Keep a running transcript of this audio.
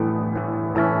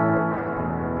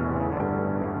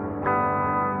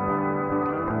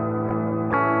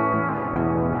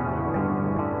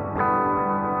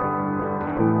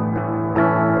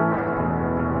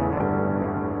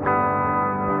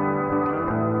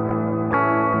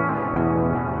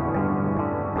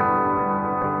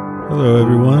Hello,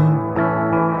 everyone.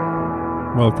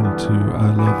 Welcome to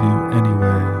I Love You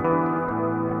Anyway.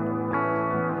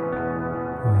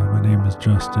 My name is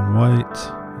Justin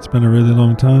White. It's been a really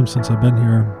long time since I've been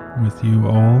here with you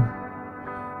all,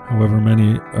 however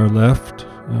many are left.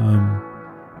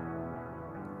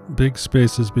 Big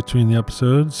spaces between the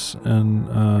episodes,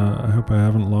 and I hope I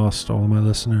haven't lost all of my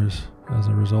listeners as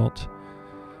a result.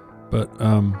 But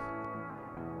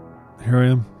here I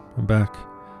am. I'm back.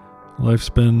 Life's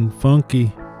been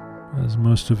funky, as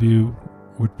most of you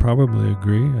would probably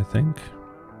agree, I think.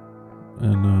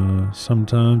 And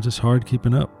sometimes it's hard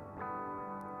keeping up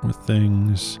with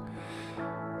things.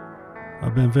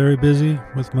 I've been very busy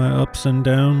with my ups and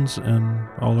downs and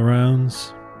all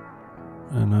arounds.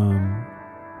 And,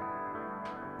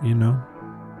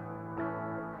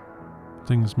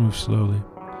 things move slowly.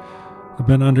 I've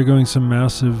been undergoing some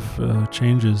massive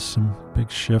changes, some big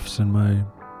shifts in my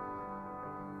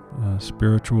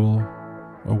spiritual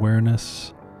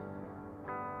awareness,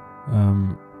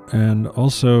 and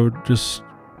also just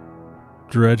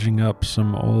dredging up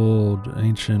some old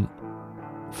ancient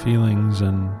feelings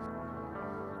and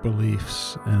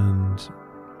beliefs and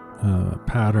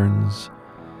patterns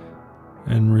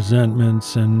and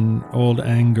resentments and old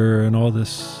anger and all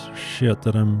this shit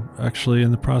that I'm actually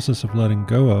in the process of letting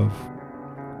go of.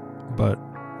 But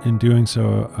in doing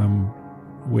so, I'm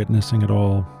witnessing it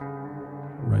all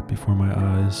right before my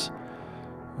eyes.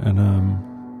 And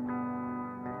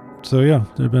so yeah,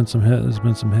 there's been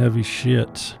some heavy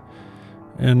shit.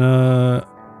 And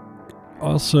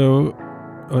also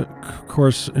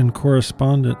corresponding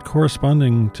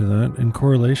to that, in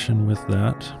correlation with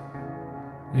that,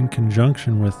 in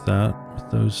conjunction with that, with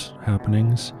those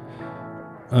happenings,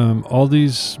 all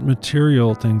these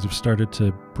material things have started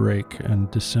to break and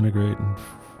disintegrate,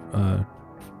 and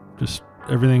just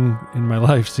everything in my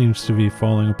life seems to be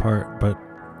falling apart. But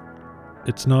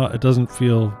it doesn't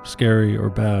feel scary or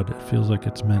bad. It feels like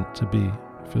it's meant to be.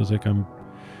 It feels like I'm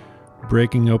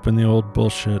breaking open the old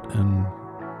bullshit and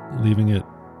leaving it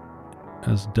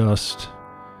as dust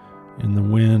in the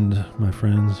wind, my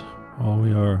friends. All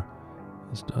we are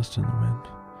is dust in the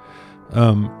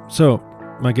wind. So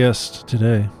my guest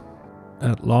today,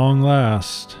 at long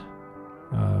last,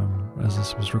 as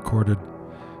this was recorded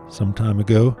some time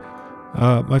ago,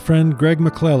 my friend Greg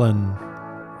McClellan,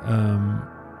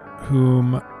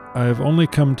 whom I've only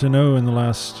come to know in the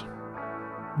last,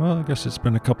 well, I guess it's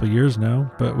been a couple years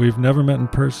now, but we've never met in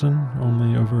person,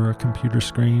 only over a computer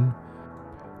screen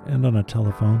and on a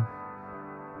telephone,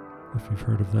 if you've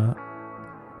heard of that.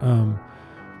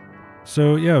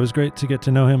 So yeah, it was great to get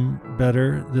to know him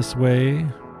better this way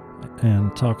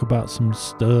and talk about some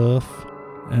stuff.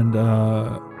 And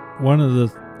one of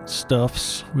the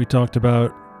stuffs we talked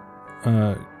about,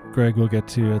 Greg will get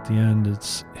to at the end.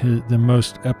 It's the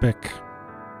most epic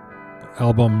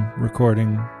album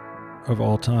recording of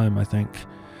all time, I think.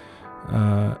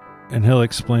 And he'll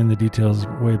explain the details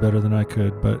way better than I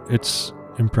could, but it's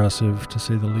impressive to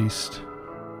say the least.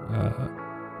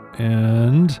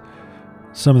 And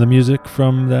some of the music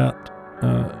from that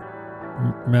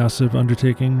massive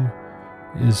undertaking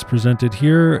is presented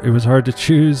here. It was hard to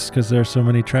choose because there are so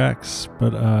many tracks,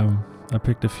 but I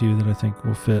picked a few that I think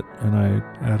will fit, and I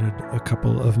added a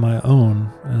couple of my own,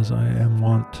 as I am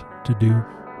wont to do.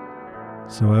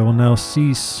 So I will now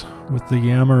cease with the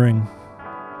yammering,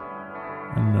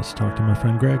 and let's talk to my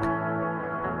friend Greg.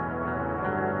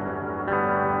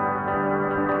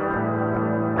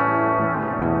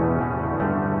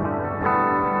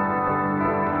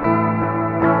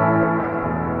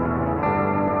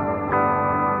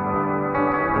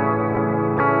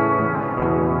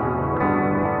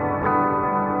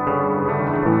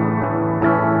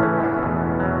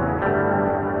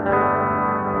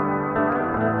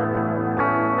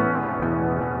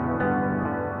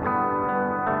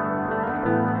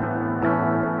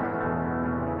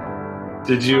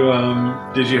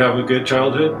 Did you have a good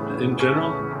childhood in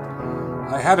general?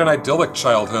 I had an idyllic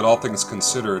childhood, all things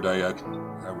considered. I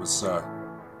was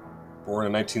born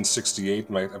in 1968.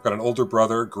 I've got an older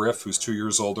brother, Griff, who's 2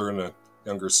 years older, and a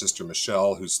younger sister,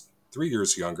 Michelle, who's 3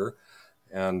 years younger.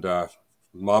 And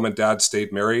mom and dad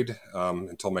stayed married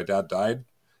until my dad died.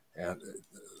 And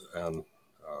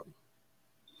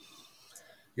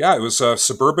yeah, it was a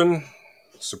suburban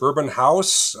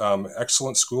house,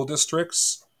 excellent school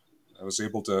districts. I was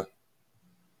able to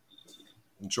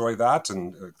enjoy that,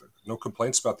 and no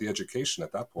complaints about the education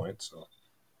at that point. So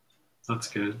that's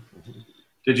good. Mm-hmm.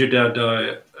 Did your dad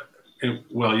die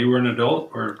while you were an adult,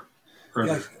 or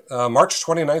yeah, March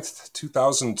 29th,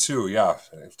 2002. Yeah,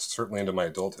 certainly into my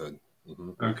adulthood.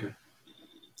 Mm-hmm. Okay.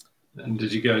 And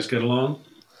did you guys get along?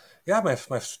 Yeah, my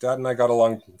dad and I got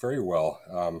along very well.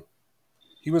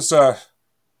 He was uh,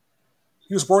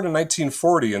 he was born in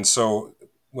 1940, and so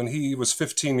when he was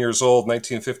 15 years old,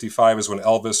 1955 is when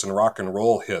Elvis and rock and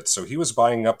roll hit. So he was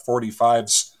buying up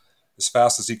 45s as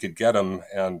fast as he could get them,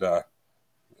 and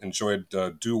enjoyed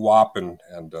doo wop and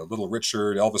Little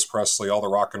Richard, Elvis Presley, all the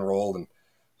rock and roll. And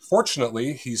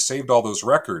fortunately, he saved all those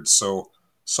records. So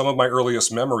some of my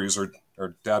earliest memories are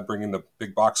Dad bringing the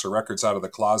big box of records out of the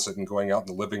closet and going out in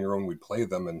the living room. We'd play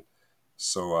them, and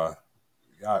so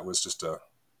yeah, it was just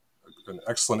an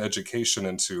excellent education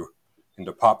into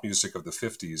pop music of the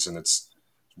 '50s, and it's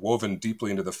woven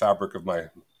deeply into the fabric of my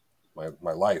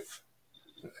life.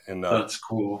 And That's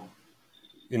cool.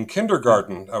 in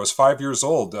kindergarten, I was 5 years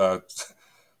old. I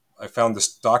found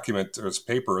this document or this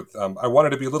paper. I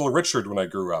wanted to be Little Richard when I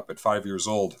grew up at 5 years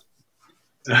old.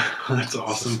 That's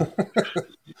awesome.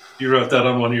 You wrote that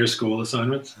on one of your school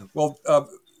assignments? Well, it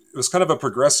was kind of a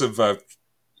progressive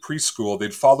preschool.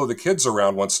 They'd follow the kids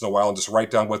around once in a while and just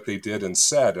write down what they did and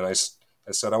said. And I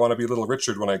said, I want to be Little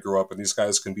Richard when I grow up, and these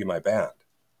guys can be my band.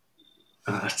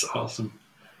 That's awesome.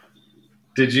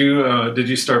 Did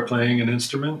you start playing an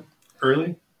instrument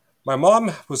early? My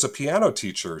mom was a piano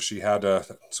teacher. So we've had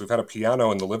a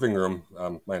piano in the living room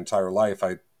my entire life.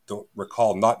 I don't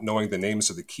recall not knowing the names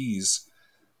of the keys.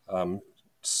 Um,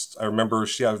 I remember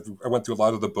I went through a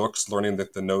lot of the books, learning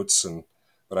the notes,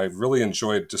 but I really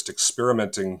enjoyed just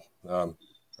experimenting,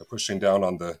 pushing down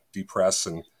on the depress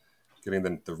and getting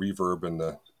the reverb and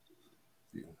the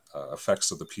effects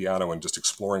of the piano and just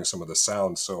exploring some of the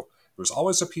sounds. So there was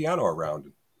always a piano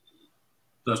around.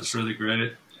 That's Just really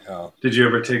great. uh, Did you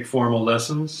ever take formal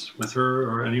lessons with her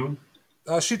or anyone?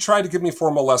 she tried to give me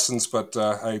formal lessons, but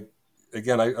I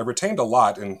retained a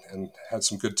lot and had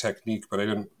some good technique, but I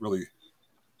didn't really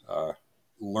uh,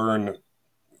 learn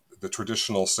the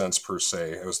traditional sense per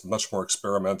se. It was much more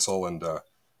experimental and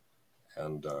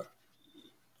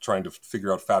trying to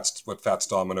figure out what Fats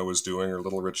Domino was doing or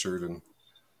Little Richard and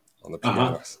on the Uh huh.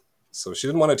 piano. So she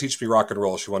didn't want to teach me rock and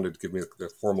roll. She wanted to give me the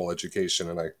formal education,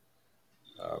 and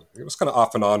it was kind of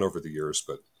off and on over the years.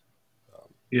 But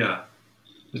Yeah.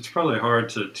 It's probably hard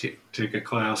to take a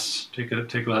class,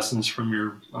 take lessons from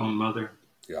your own mother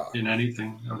yeah, in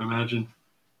anything, I would imagine.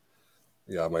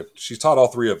 yeah, she taught all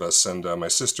three of us, and my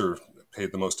sister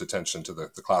paid the most attention to the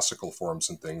classical forms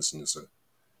and things, and is a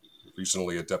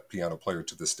regionally adept piano player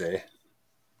to this day.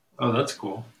 Oh, that's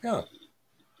cool. Yeah.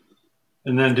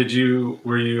 And then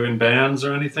were you in bands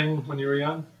or anything when you were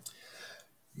young?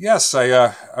 Yes,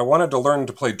 I wanted to learn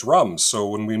to play drums. So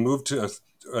when we moved to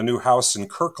a new house in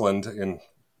Kirkland,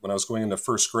 when I was going into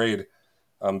first grade,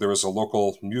 there was a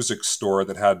local music store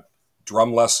that had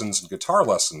drum lessons and guitar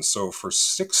lessons. So for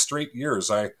 6 straight years,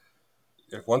 I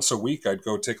once a week I'd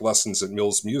go take lessons at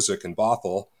Mills Music in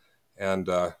Bothell, and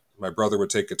my brother would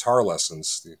take guitar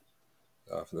lessons.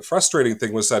 The frustrating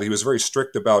thing was that he was very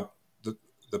strict about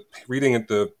the reading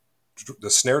the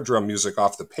snare drum music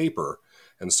off the paper,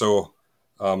 and so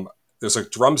um, there's a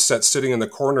drum set sitting in the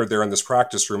corner there in this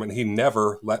practice room, and he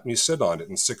never let me sit on it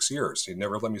in 6 years. He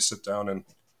never let me sit down and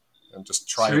just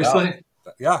try it out. Seriously?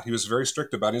 Yeah, he was very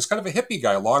strict about it. He's kind of a hippie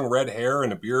guy, long red hair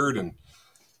and a beard, and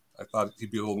I thought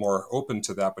he'd be a little more open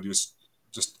to that, but he was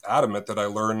just adamant that I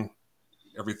learn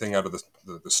everything out of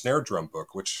the snare drum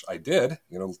book, which I did.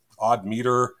 Odd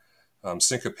meter,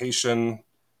 syncopation,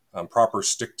 proper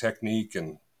stick technique,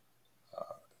 and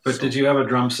But so did you have a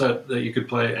drum set that you could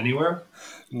play anywhere?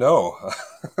 no,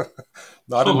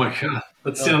 not Oh in. my god,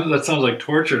 No. that sounds like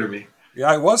torture to me.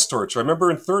 Yeah, it was torture. I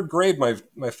remember in third grade, my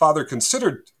father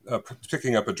considered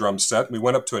picking up a drum set. We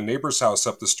went up to a neighbor's house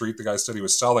up the street. The guy said he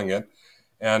was selling it.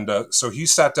 And so he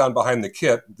sat down behind the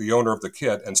kit, the owner of the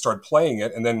kit, and started playing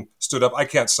it and then stood up. I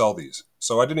can't sell these.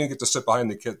 So I didn't even get to sit behind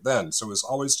the kit then. So it was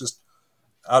always just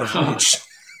out of reach.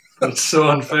 That's so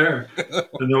unfair.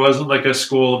 And there wasn't like a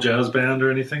school jazz band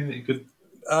or anything that you could.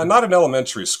 Not in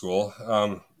elementary school.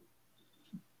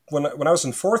 When I was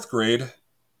in fourth grade,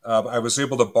 I was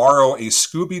able to borrow a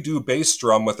Scooby Doo bass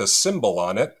drum with a cymbal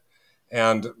on it.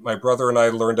 And my brother and I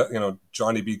learned,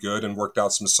 Johnny Be Good and worked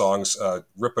out some songs,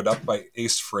 Rip It Up by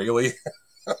Ace Frehley.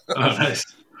 Oh, nice.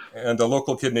 And a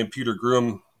local kid named Peter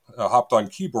Groom hopped on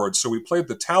keyboards. So we played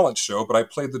the talent show, but I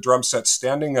played the drum set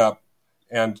standing up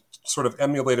and sort of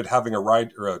emulated having a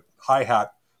ride or a hi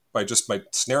hat by just my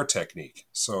snare technique.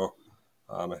 So,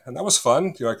 and that was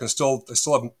fun. I still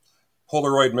have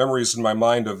Polaroid memories in my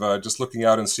mind of just looking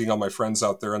out and seeing all my friends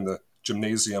out there in the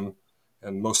gymnasium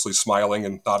and mostly smiling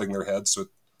and nodding their heads. So,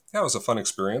 yeah, it was a fun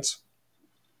experience.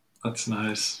 That's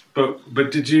nice. But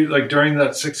did you like during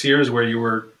that 6 years where you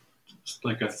were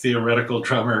like a theoretical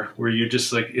drummer, were you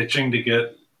just like itching to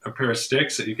get a pair of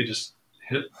sticks that you could just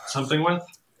hit something with?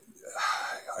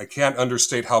 I can't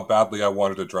understate how badly I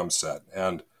wanted a drum set.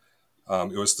 And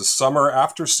it was the summer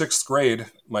after sixth grade.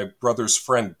 My brother's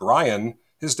friend Brian,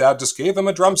 his dad just gave him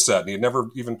a drum set, and he had never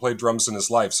even played drums in his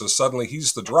life. So suddenly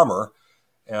he's the drummer.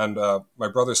 And my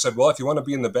brother said, well, if you want to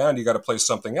be in the band, you got to play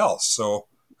something else. So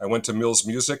I went to Mills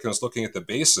Music and was looking at the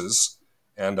basses,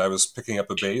 and I was picking up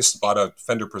a bass, bought a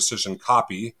Fender Precision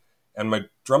copy. And my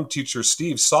drum teacher,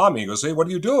 Steve, saw me. He goes, hey, what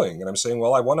are you doing? And I'm saying,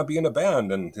 well, I want to be in a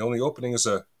band, and the only opening is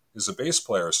a bass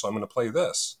player, so I'm going to play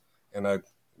this. And I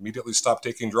immediately stopped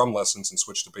taking drum lessons and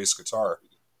switched to bass guitar.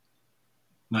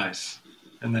 Nice.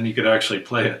 And then you could actually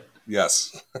play it.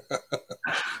 Yes.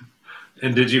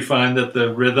 And did you find that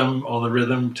all the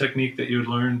rhythm technique that you had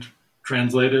learned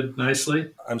translated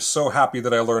nicely? I'm so happy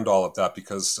that I learned all of that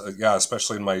because,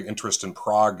 especially in my interest in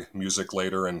prog music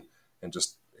later and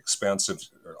just expansive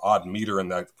or odd meter,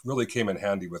 and that really came in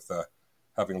handy with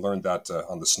having learned that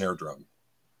on the snare drum.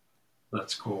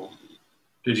 That's cool.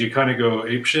 Did you kind of go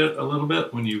apeshit a little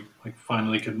bit when you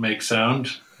finally could make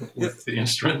sound with the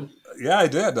instrument? Yeah, I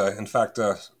did. In fact,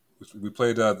 we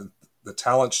played the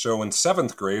talent show in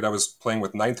seventh grade. I was playing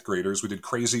with ninth graders. We did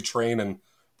Crazy Train and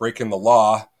Breaking the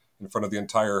Law in front of the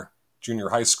entire junior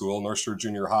high school, North Shore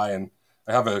Junior High, and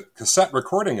I have a cassette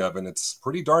recording of it, and it's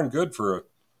pretty darn good for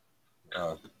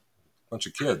a bunch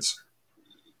of kids.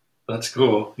 That's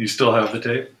cool. You still have the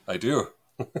tape? I do.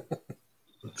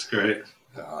 That's great.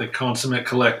 The consummate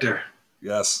collector.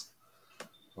 Yes.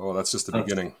 Oh, that's just the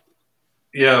beginning.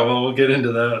 Yeah, well, we'll get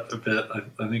into that a bit.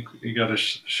 I think you got to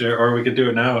share, or we could do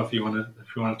it now if you want to.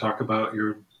 If you want to talk about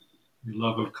your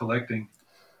love of collecting.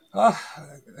 I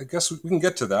guess we can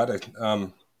get to that.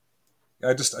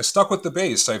 I stuck with the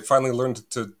bass. I finally learned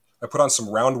I put on some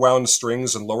round wound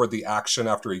strings and lowered the action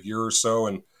after a year or so,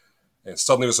 and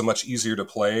suddenly it was much easier to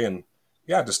play. And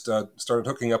just started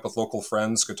hooking up with local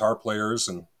friends, guitar players,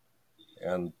 and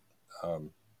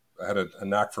I had a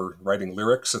knack for writing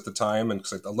lyrics at the time, and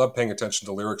because I love paying attention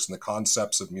to lyrics and the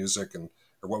concepts of music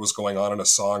or what was going on in a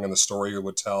song and the story it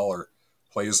would tell or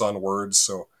plays on words.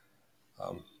 So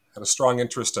had a strong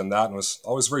interest in that and was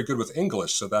always very good with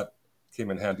English, so that came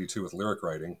in handy too with lyric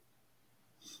writing.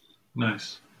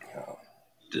 Nice. Yeah.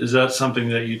 Is that something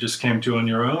that you just came to on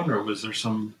your own, or was there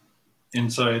some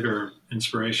insight or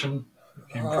inspiration that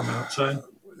came from outside?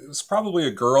 It was probably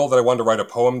a girl that I wanted to write a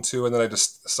poem to, and then I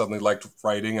just suddenly liked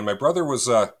writing. And my brother was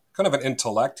kind of an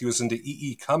intellect. He was into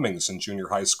E.E. Cummings in junior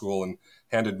high school and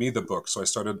handed me the book. So I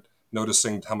started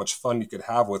noticing how much fun you could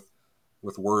have with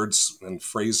words and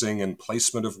phrasing and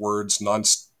placement of words,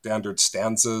 non-standard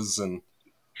stanzas, and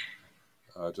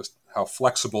just how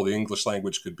flexible the English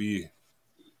language could be.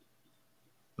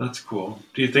 That's cool.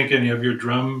 Do you think any of your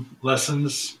drum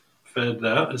lessons fed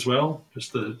that as well?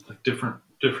 Just the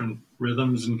different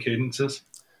rhythms and cadences?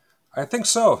 I think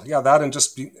so. Yeah, that and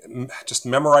just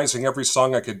memorizing every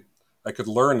song I could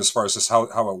learn as far as just how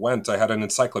it went. I had an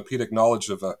encyclopedic knowledge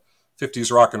of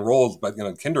 50s rock and roll, but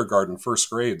kindergarten, first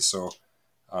grade. So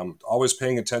always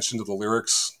paying attention to the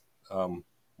lyrics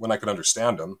when I could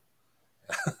understand them.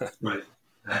 Right.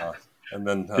 And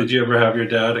then did you ever have your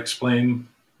dad explain?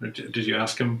 Or did you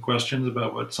ask him questions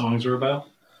about what songs are about?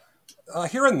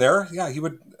 Here and there, yeah.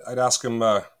 I'd ask him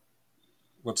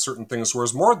what certain things were. It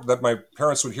was more that my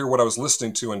parents would hear what I was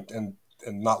listening to and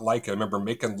not like it. I remember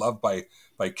Making Love by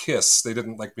Kiss. They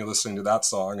didn't like me listening to that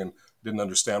song and didn't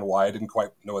understand why. I didn't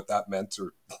quite know what that meant.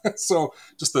 So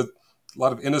just a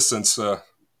lot of innocence to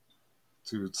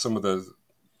some of the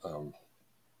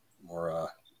more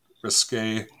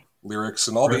risque lyrics,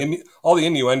 and all the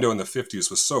innuendo in the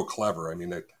 50s was so clever. I mean,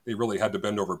 they really had to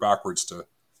bend over backwards to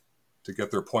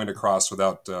get their point across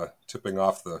without tipping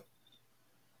off the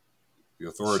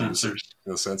authorities,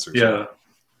 the censors. Yeah.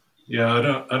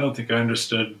 I don't think I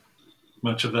understood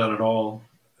much of that at all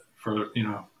for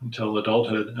until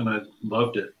adulthood, and I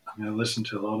loved it. I mean, I listened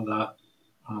to a lot of that.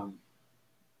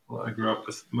 I grew up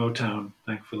with Motown,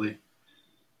 thankfully,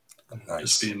 Nice.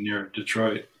 Just being near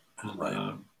Detroit, and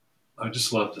right. I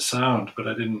just loved the sound. But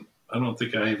I don't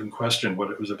think I even questioned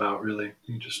what it was about. Really,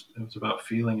 it was about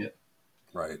feeling it.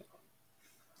 Right.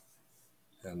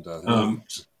 And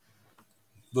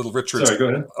Little Richard. Sorry, go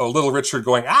ahead. Oh, Little Richard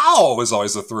going "ow" was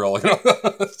always a thrill.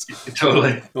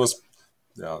 Totally. It was,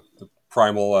 the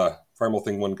primal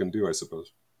thing one can do, I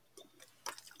suppose.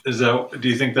 Do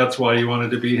you think that's why you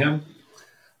wanted to be him?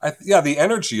 The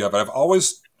energy of it. I've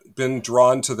always been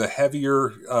drawn to the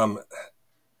heavier. I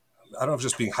don't know if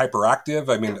just being hyperactive.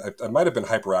 I mean, I might have been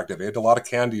hyperactive. I had a lot of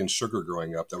candy and sugar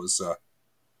growing up. That was a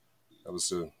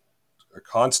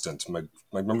constant. I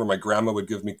remember my grandma would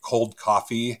give me cold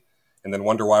coffee, and then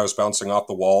wonder why I was bouncing off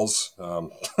the walls.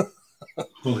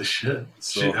 Holy shit.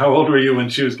 So, How old were you when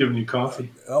she was giving you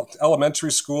coffee?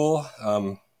 Elementary school,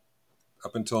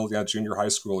 up until junior high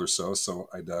school or so. So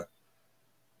it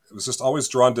was just always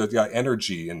drawn to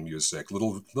energy in music.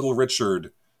 Little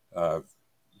Richard,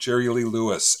 Jerry Lee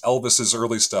Lewis, Elvis's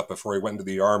early stuff before he went into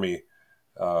the army.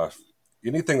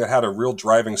 Anything that had a real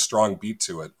driving, strong beat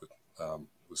to it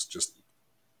was just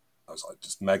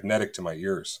magnetic to my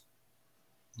ears.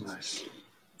 Nice.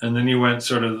 And then you went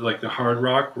sort of like the hard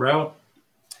rock route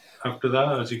after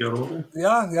that as you got older?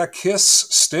 Yeah, Kiss,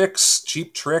 Styx,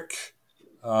 Cheap Trick,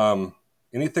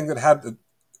 anything that had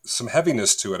some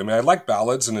heaviness to it. I mean, I liked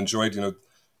ballads and enjoyed,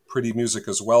 pretty music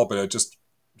as well, but it just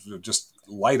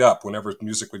light up whenever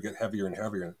music would get heavier and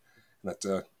heavier. And that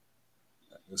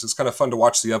it was just kind of fun to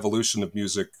watch the evolution of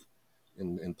music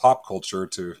in pop culture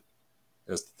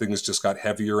as things just got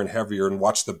heavier and heavier, and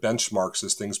watch the benchmarks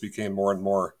as things became more and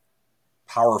more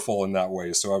powerful in that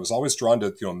way. So I was always drawn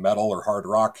to metal or hard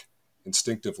rock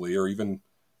instinctively, or even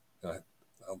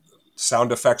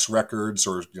sound effects records,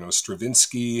 or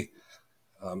Stravinsky,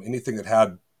 anything that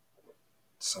had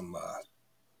some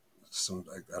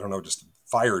I don't know, just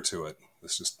fire to it.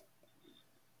 It's just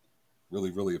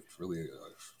really, really, really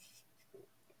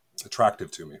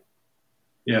attractive to me.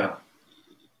 Yeah.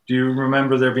 Do you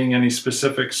remember there being any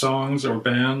specific songs or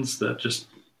bands that just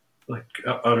like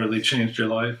utterly changed your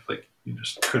life? Like you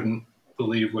just couldn't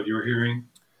believe what you were hearing?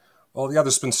 Well, yeah,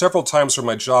 there's been several times where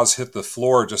my jaws hit the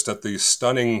floor just at the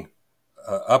stunning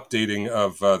updating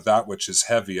of That Which Is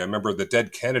Heavy. I remember the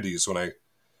Dead Kennedys when I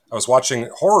was watching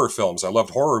horror films. I loved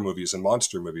horror movies and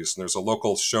monster movies. And there's a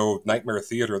local show, Nightmare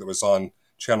Theater, that was on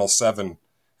Channel 7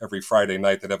 every Friday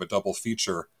night that have a double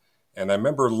feature. And I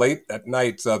remember late at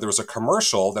night, there was a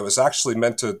commercial that was actually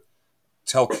meant to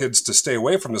tell kids to stay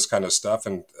away from this kind of stuff.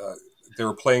 And they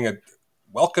were playing a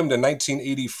Welcome to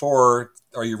 1984.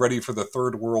 Are you ready for the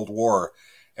Third World War?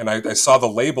 And I saw the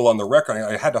label on the record.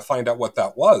 I had to find out what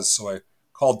that was. So I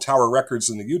called Tower Records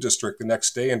in the U District the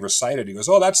next day and recited. He goes,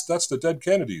 "Oh, that's the Dead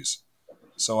Kennedys."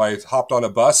 So I hopped on a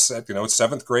bus at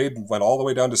 7th grade and went all the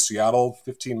way down to Seattle,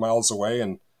 15 miles away,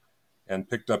 and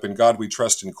picked up In God We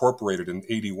Trust Incorporated in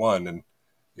 '81. And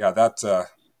yeah,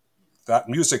 that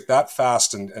music that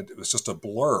fast, and it was just a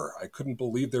blur. I couldn't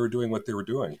believe they were doing what they were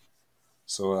doing.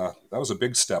 So that was a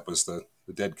big step, was the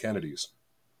Dead Kennedys.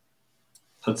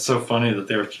 That's so funny that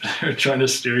they were trying to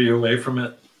steer you away from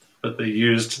it, but they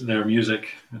used their music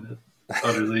and it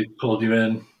utterly pulled you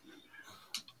in.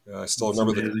 Yeah, I still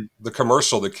remember the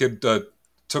commercial. The kid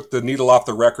took the needle off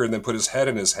the record and then put his head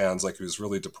in his hands like he was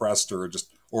really depressed or just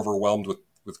overwhelmed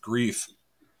with grief.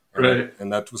 Right.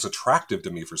 And that was attractive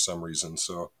to me for some reason.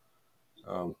 So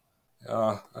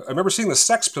I remember seeing the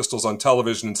Sex Pistols on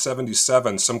television in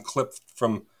 '77, some clip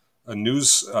from a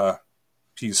news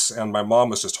piece, and my mom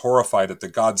was just horrified at the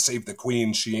 "God save the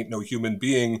Queen, she ain't no human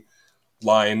being"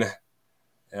 line.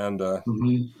 And I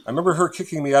remember her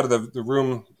kicking me out of the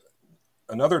room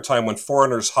another time when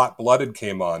Foreigner's Hot Blooded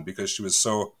came on, because she was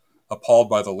so appalled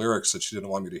by the lyrics that she didn't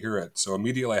want me to hear it. So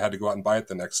immediately I had to go out and buy it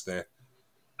the next day.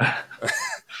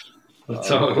 That's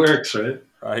how it works, right?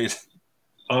 Right.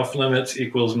 Off limits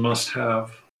equals must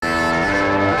have.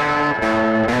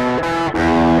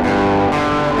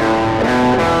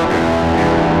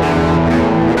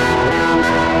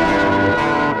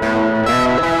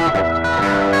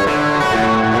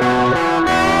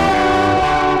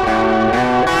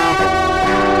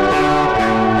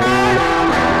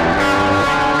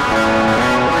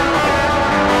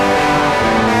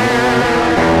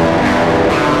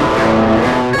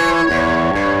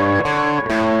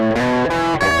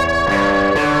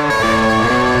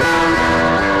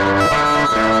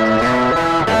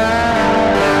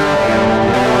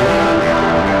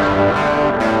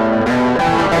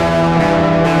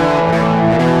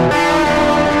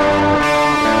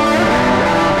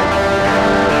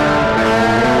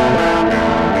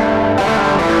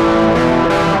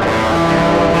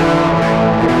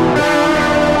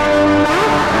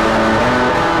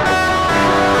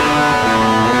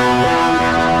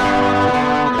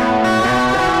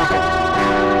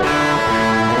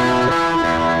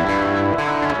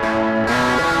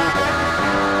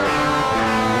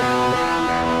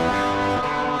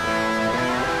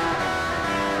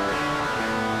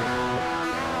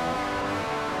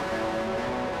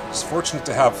 Fortunate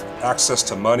to have access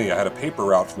to money. I had a paper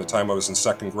route from the time I was in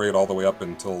 2nd grade all the way up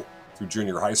until through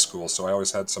junior high school. So I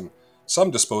always had some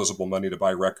disposable money to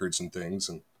buy records and things.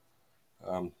 And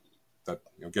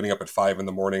getting up at 5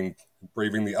 a.m,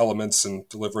 braving the elements and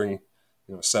delivering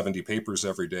 70 papers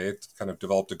every day, it kind of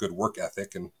developed a good work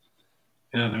ethic. And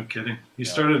Yeah, no kidding. He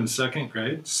started in second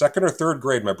grade? Second or third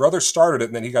grade. My brother started it,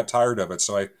 and then he got tired of it,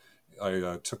 so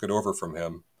I took it over from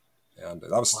him, and that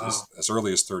was Wow. as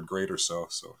early as third grade or so.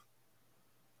 So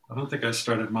I don't think I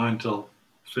started mine till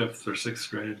fifth or sixth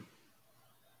grade.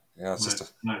 yeah, it's And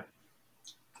just a,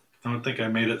 I don't think I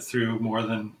made it through more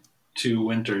than two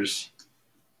winters.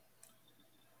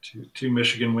 Two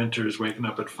Michigan winters, waking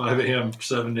up at 5 a.m.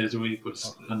 7 days a week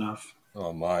was enough.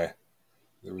 oh my,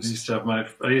 there I was used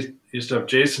to have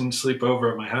Jason sleep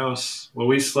over at my house. Well,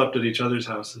 we slept at each other's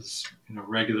houses,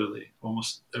 regularly.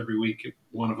 Almost every week,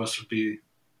 one of us would be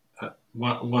at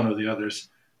one or the others,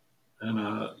 and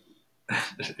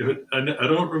I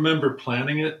don't remember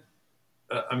planning it.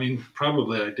 I mean,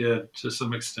 probably I did to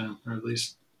some extent, or at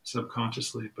least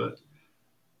subconsciously, but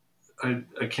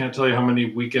I can't tell you how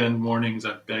many weekend mornings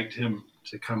I begged him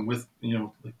to come with,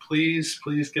 like, please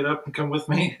get up and come with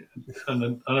me.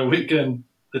 On a weekend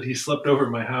that he slept over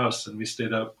at my house and we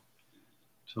stayed up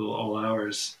till all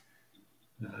hours.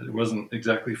 It wasn't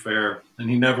exactly fair, and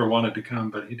he never wanted to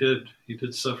come, but he did. He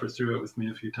did suffer through it with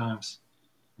me a few times,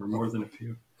 or more than a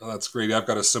few. oh, that's great. I've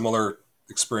got a similar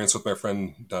experience with my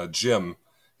friend Jim.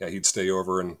 Yeah, he'd stay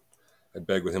over, and I'd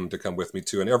beg with him to come with me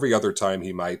too. And every other time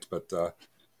he might, but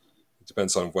it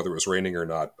depends on whether it was raining or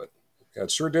not. But yeah,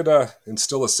 it sure did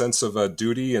instill a sense of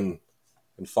duty and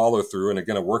follow through, and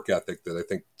again a work ethic that I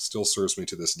think still serves me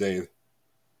to this day.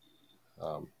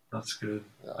 That's good.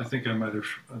 Yeah. I think I might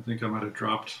have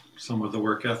dropped some of the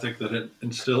work ethic that it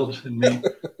instilled in me.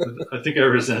 I think I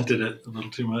resented it a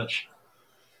little too much.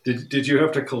 Did you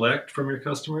have to collect from your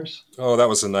customers? Oh, that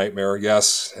was a nightmare.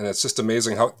 Yes, and it's just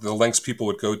amazing how the lengths people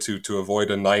would go to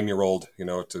avoid a 9-year-old,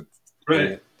 to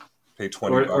Right. pay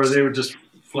 20 Or bucks. they would just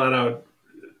flat out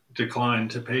decline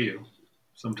to pay you.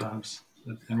 Sometimes,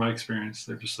 in my experience,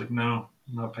 they're just like, no,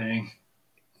 I'm not paying,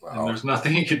 and Wow. there's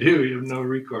nothing you can do. You have no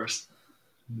recourse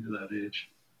when you're that age.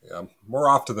 Yeah, more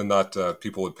often than not,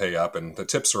 people would pay up, and the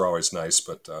tips are always nice.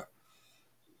 But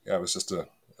yeah, it was just a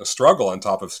struggle on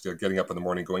top of getting up in the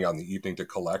morning, going out in the evening to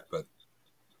collect. But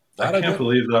I that I can't did.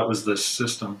 believe that was the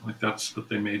system. Like, that's what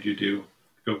they made you do.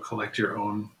 Go collect your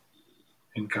own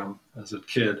income as a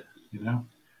kid.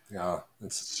 Yeah,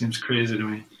 Seems crazy to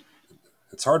me.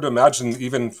 it's hard to imagine.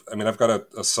 Even I mean, I've got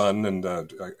a son, and I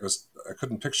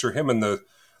couldn't picture him in the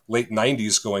late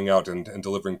 '90s going out and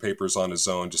delivering papers on his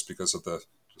own, just because of the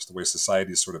way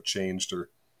society's sort of changed or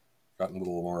gotten a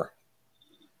little more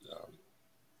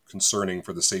concerning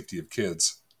for the safety of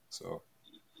kids. So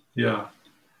Yeah.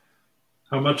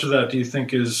 How much of that do you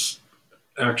think is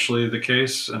actually the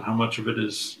case, and how much of it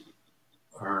is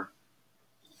our,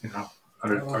 uh,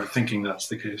 our thinking that's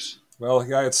the case? well,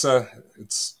 yeah,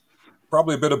 it's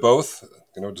probably a bit of both.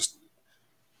 Just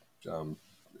um,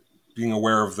 being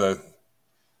aware of the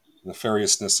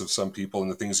nefariousness of some people and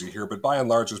the things you hear, but by and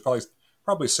large, it's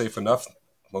probably safe enough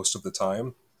most of the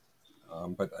time.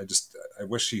 But I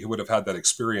wish he would have had that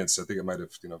experience. I think it might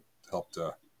have helped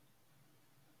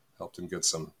helped him get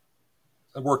some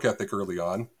work ethic early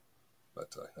on.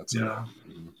 But that's Yeah.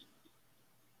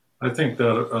 I think that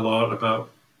a lot about,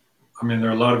 I mean, there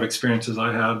are a lot of experiences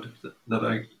I had that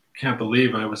I can't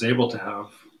believe I was able to have.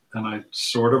 And I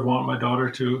sort of want my daughter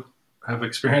to have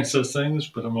experienced those things,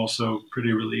 but I'm also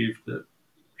pretty relieved that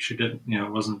she didn't,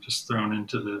 wasn't just thrown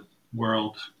into the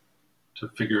world to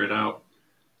figure it out.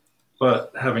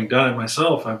 But having done it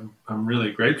myself, I'm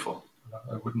really grateful.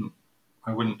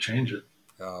 I wouldn't change it.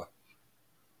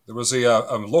 there was a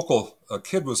local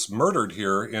kid was murdered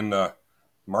here in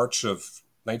March of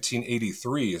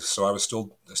 1983. So I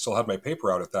still had my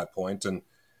paper out at that point, and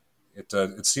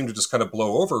it seemed to just kind of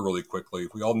blow over really quickly.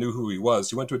 We all knew who he was.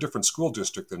 He went to a different school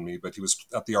district than me, but he was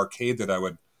at the arcade that I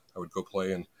would go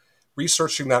play. And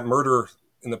researching that murder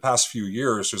in the past few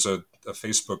years, there's a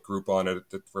Facebook group on it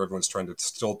where everyone's trying to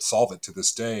still solve it to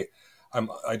this day.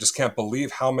 I just can't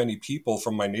believe how many people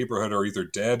from my neighborhood are either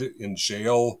dead, in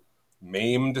jail,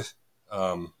 maimed.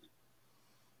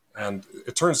 And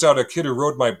it turns out a kid who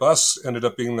rode my bus ended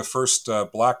up being the first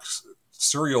black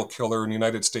serial killer in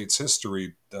United States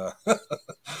history.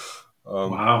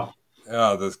 Wow.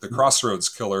 Yeah, the Crossroads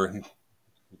killer. He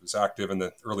was active in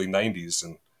the early '90s,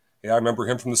 and yeah, I remember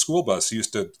him from the school bus. He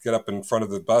used to get up in front of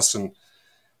the bus, and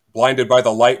Blinded by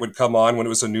the Light would come on when it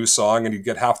was a new song, and he'd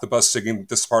get half the bus singing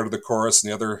this part of the chorus and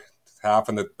the other half,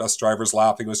 and the bus drivers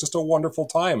laughing. It was just a wonderful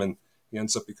time, and he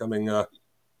ends up becoming a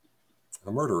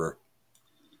murderer.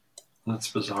 That's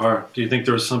bizarre. Do you think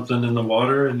there was something in the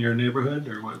water in your neighborhood,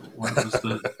 or what was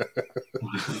the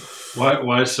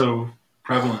why so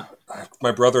prevalent?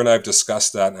 My brother and I have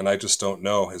discussed that, and I just don't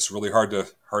know. It's really hard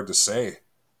to say.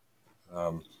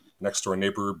 next door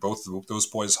neighbor, both of those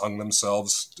boys hung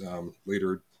themselves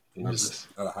later when I was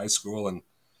out of high school. And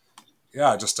yeah,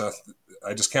 I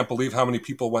just can't believe how many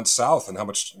people went south and how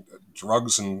much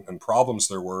drugs and problems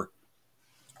there were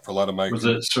for a lot of my... Was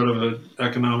it sort of an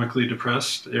economically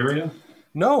depressed area?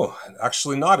 No,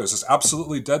 actually not. It was just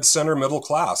absolutely dead center middle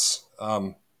class.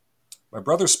 My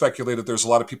brother speculated there's a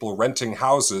lot of people renting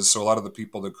houses, so a lot of the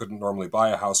people that couldn't normally buy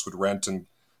a house would rent, and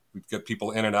we'd get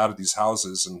people in and out of these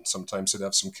houses, and sometimes they'd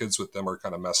have some kids with them or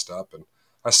kind of messed up. And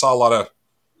I saw a lot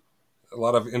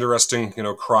of interesting,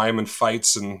 crime and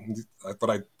fights, and what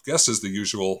I guess is the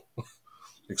usual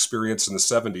experience in the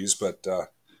 70s. But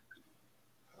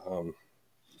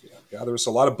yeah, there was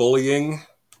a lot of bullying,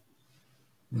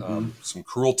 some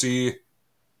cruelty.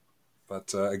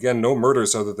 But again, no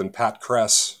murders other than Pat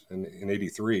Kress in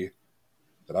 83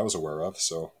 that I was aware of.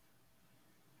 So,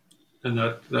 and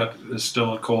that is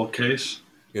still a cold case?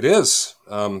 It is.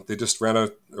 They just ran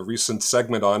a recent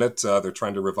segment on it. They're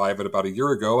trying to revive it about a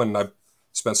year ago, and I've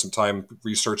spent some time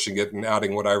researching it and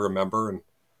adding what I remember. And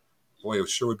boy, it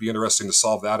sure would be interesting to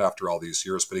solve that after all these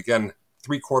years. But again,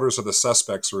 3/4 of the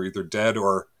suspects were either dead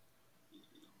or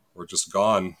just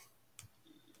gone.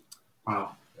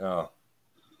 Wow. Yeah.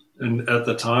 And at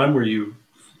the time, were you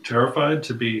terrified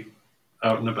to be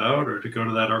out and about or to go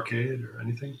to that arcade or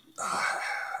anything?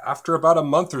 After about a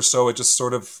month or so, it just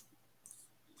sort of,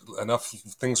 enough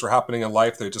things were happening in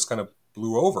life that it just kind of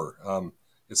blew over.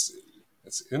 It's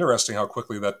interesting how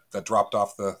quickly that dropped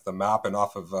off the map and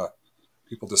off of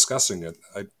people discussing it.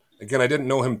 I didn't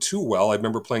know him too well. I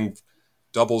remember playing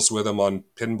doubles with him on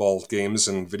pinball games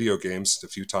and video games a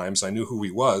few times. I knew who he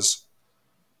was,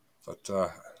 but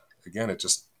again,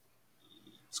 it's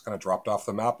kind of dropped off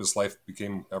the map as life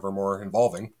became ever more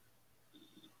involving.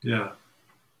 Yeah.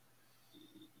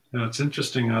 Yeah, it's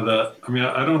interesting how that,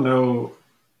 I don't know.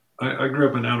 I grew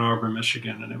up in Ann Arbor,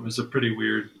 Michigan, and it was a pretty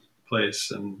weird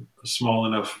place and a small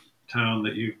enough town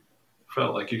that you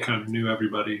felt like you kind of knew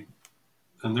everybody.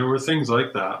 And there were things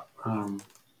like that,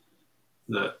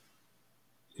 that,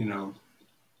 I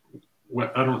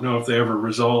don't know if they ever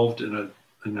resolved in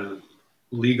a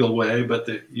legal way, but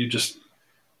that you just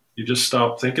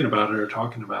stop thinking about it or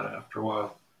talking about it after a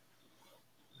while.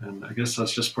 And I guess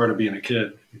that's just part of being a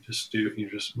kid. You're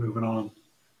just moving on.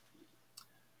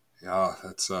 Yeah,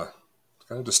 that's kind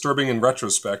of disturbing in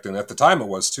retrospect, and at the time it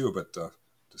was too. But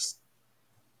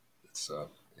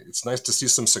it's nice to see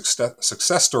some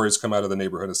success stories come out of the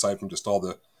neighborhood, aside from just all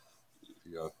the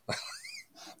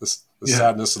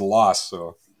sadness and loss.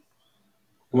 So,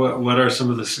 what are some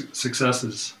of the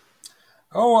successes?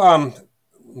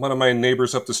 One of my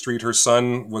neighbors up the street, her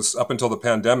son was, up until the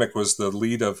pandemic, was the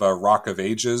lead of Rock of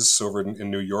Ages over in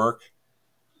New York.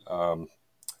 The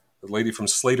lady from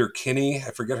Slater Kinney,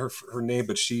 I forget her name,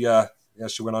 but she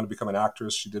went on to become an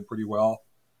actress. She did pretty well.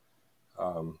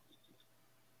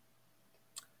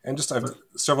 And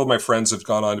several of my friends have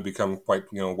gone on to become quite,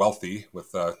 wealthy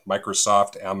with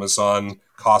Microsoft, Amazon,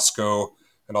 Costco,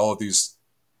 and all of these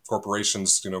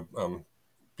corporations,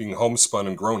 being homespun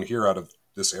and grown here out of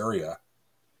this area.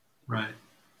 Right.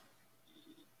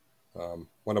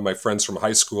 One of my friends from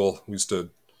high school used to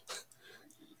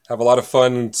have a lot of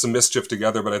fun, some mischief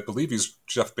together, but I believe he's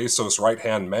Jeff Bezos'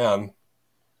 right-hand man,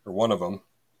 or one of them.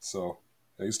 So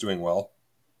yeah, he's doing well.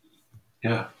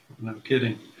 Yeah, no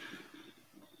kidding.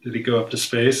 Did he go up to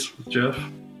space with Jeff?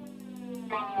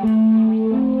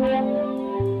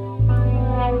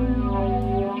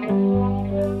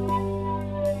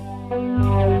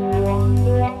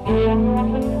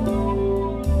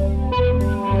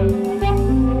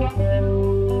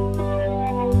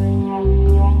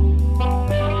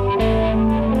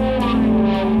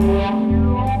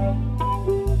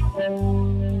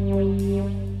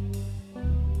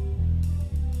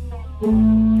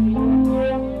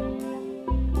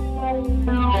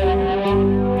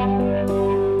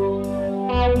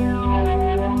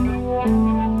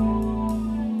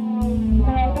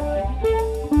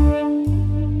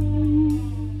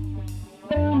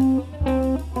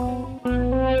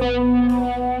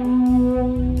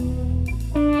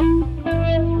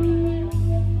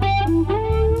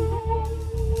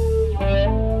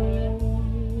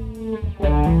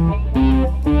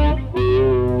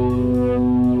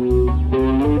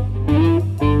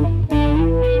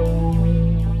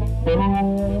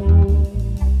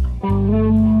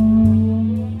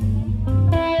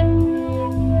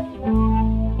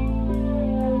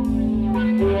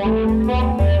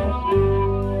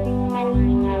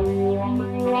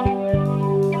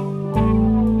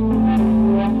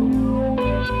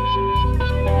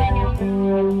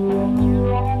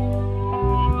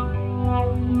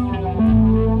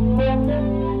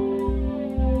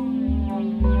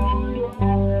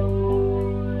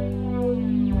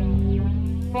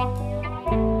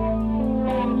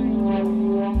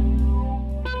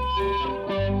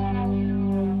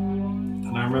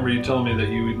 you telling me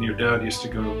that you and your dad used to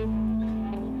you'd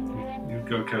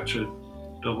go catch a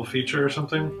double feature or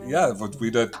something? Yeah, we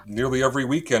did nearly every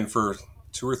weekend for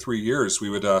 2 or 3 years.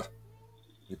 We would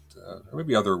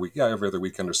maybe every other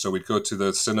weekend or so we'd go to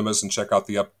the cinemas and check out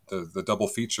the double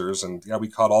features. And yeah, we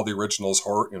caught all the originals,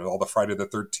 horror, all the Friday the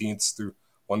 13th through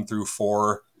 1 through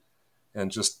 4,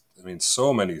 and just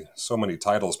so many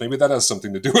titles. Maybe that has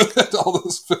something to do with it. All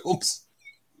those films.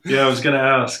 Yeah, I was going to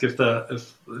ask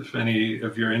if any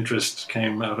of your interest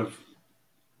came out of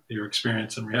your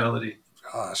experience in reality.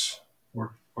 Gosh.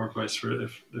 Or vice versa,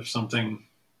 if there's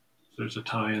a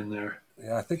tie in there.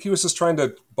 Yeah, I think he was just trying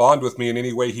to bond with me in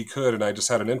any way he could, and I just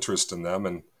had an interest in them.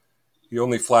 And he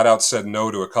only flat out said no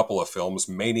to a couple of films,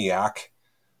 Maniac,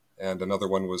 and another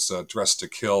one was Dressed to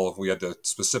Kill. We had to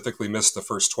specifically miss the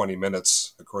first 20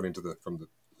 minutes, according to the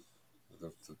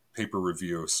paper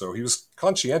review. So he was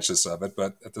conscientious of it,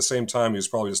 but at the same time, he was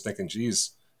probably just thinking,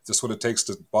 geez, if this is what it takes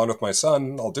to bond with my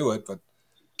son, I'll do it. But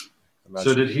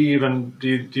so did he even,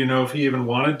 do you know if he even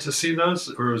wanted to see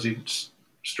those, or was he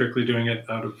strictly doing it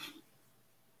out of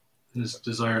his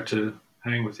desire to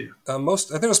hang with you? I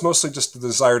think it was mostly just the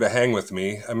desire to hang with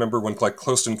me. I remember when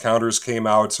Close Encounters came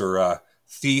out, or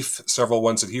Thief, several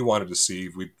ones that he wanted to see.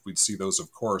 We'd see those,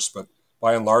 of course, but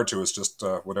by and large, it was just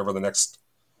whatever the next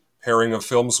pairing of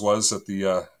films was at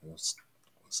the was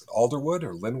it Alderwood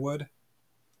or Linwood?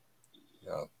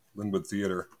 Yeah, Linwood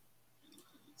Theater.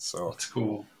 So that's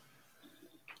cool.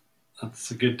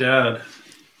 That's a good dad.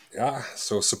 Yeah,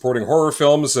 so supporting horror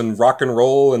films and rock and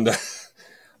roll, and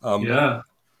yeah.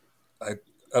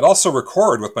 I'd also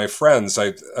record with my friends.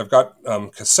 I've got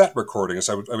cassette recordings.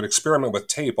 I would experiment with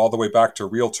tape all the way back to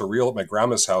reel at my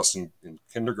grandma's house in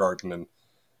kindergarten, and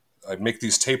I'd make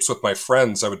these tapes with my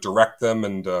friends. I would direct them,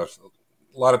 and a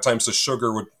lot of times the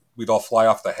sugar we'd all fly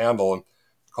off the handle and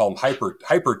call them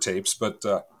hyper tapes. But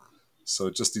so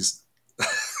just these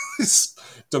these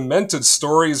demented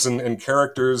stories and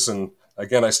characters. And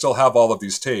again, I still have all of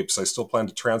these tapes. I still plan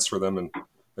to transfer them,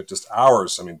 but just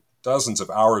hours. Dozens of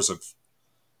hours of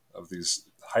these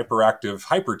hyperactive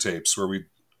hyper tapes where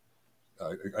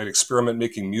I'd experiment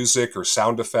making music or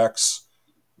sound effects.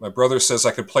 My brother says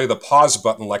I could play the pause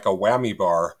button like a whammy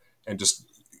bar and just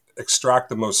extract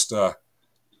the most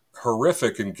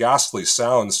horrific and ghastly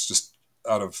sounds just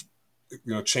out of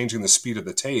changing the speed of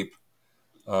the tape.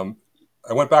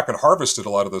 I went back and harvested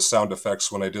a lot of those sound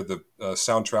effects when I did the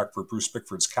soundtrack for Bruce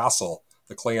Bickford's Castle,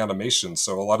 the clay animation.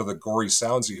 So a lot of the gory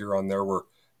sounds you hear on there were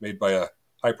made by a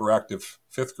hyperactive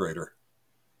fifth grader.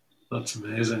 That's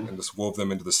amazing. And just wove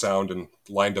them into the sound and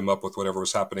lined them up with whatever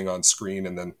was happening on screen,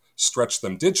 and then stretched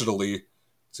them digitally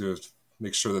to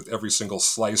make sure that every single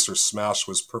slice or smash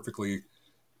was perfectly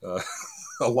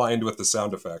aligned with the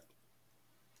sound effect.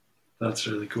 That's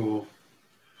really cool.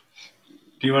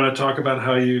 Do you want to talk about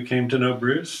how you came to know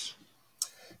Bruce?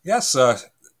 Yes.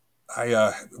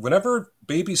 I whenever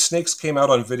Baby Snakes came out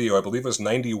on video, I believe it was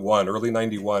early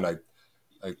 91, I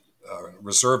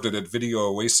reserved it at Video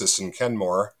Oasis in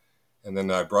Kenmore. And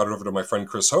then I brought it over to my friend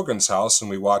Chris Hogan's house, and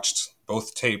we watched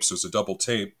both tapes. It was a double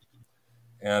tape.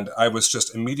 And I was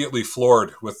just immediately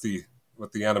floored with the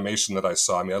animation that I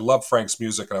saw. I love Frank's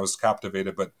music, and I was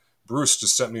captivated, but Bruce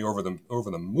just sent me over the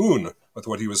moon with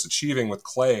what he was achieving with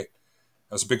clay.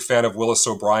 I was a big fan of Willis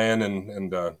O'Brien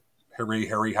and Harry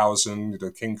Harryhausen,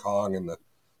 the King Kong and the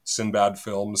Sinbad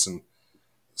films. And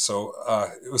so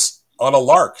it was on a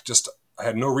lark. I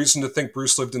had no reason to think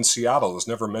Bruce lived in Seattle. It was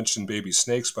never mentioned Baby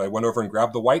Snakes, but I went over and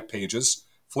grabbed the white pages,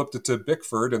 flipped it to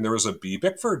Bickford, and there was a B.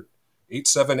 Bickford,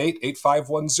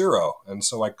 878-8510. And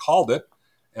so I called it,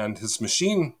 and his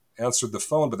machine answered the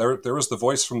phone, but there was the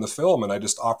voice from the film, and I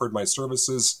just offered my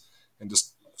services, and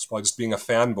was probably just being a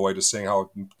fanboy, just saying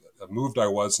how moved I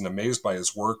was and amazed by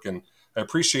his work. And I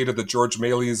appreciated the George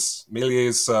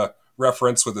Méliès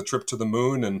reference with the trip to the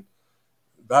moon, and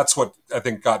that's what I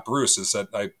think got Bruce, is that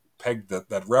I pegged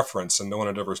that reference, and no one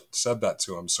had ever said that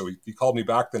to him. So he called me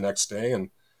back the next day, and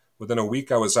within a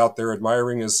week I was out there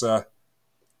admiring his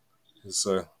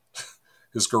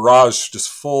garage, just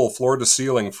full floor to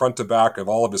ceiling, front to back, of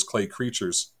all of his clay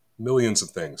creatures, millions of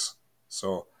things.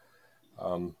 So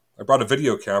I brought a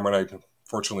video camera, and I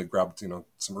fortunately grabbed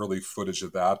some early footage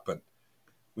of that, but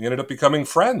we ended up becoming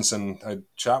friends, and I'd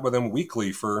chat with him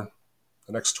weekly for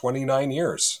the next 29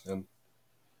 years. And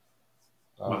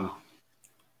wow.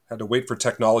 Had to wait for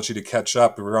technology to catch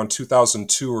up. Around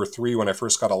 2002 or 3 when I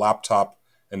first got a laptop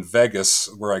in Vegas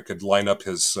where I could line up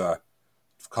his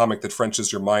Comic That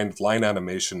Frenches Your Mind line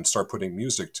animation and start putting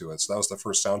music to it. So that was the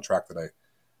first soundtrack that I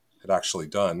had actually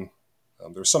done.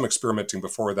 There was some experimenting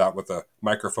before that with a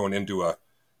microphone into a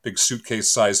big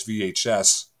suitcase-sized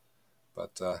VHS.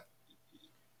 But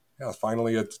yeah,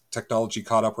 finally technology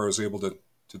caught up where I was able to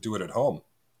do it at home.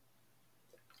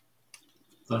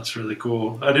 That's really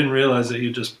cool. I didn't realize that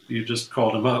you just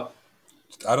called him up.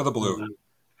 Out of the blue.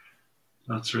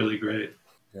 That's really great.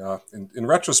 Yeah. In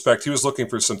retrospect, he was looking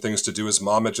for some things to do. His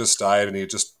mom had just died and he had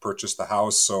just purchased the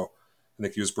house. So I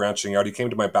think he was branching out. He came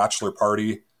to my bachelor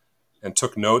party and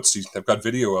took notes. I've got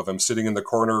video of him sitting in the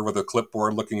corner with a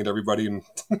clipboard looking at everybody and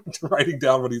writing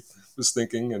down what he was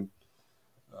thinking. And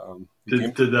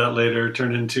did that later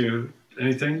turn into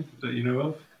anything that you know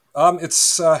of?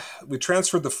 We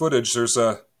transferred the footage. There's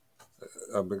a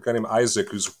guy named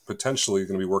Isaac who's potentially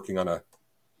going to be working on a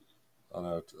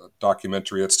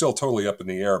documentary. It's still totally up in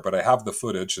the air, but I have the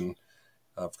footage, and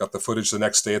I've got the footage the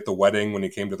next day at the wedding when he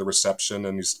came to the reception,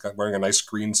 and he's wearing a nice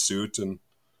green suit and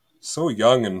so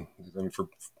young. And I mean,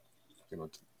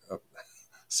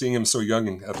 seeing him so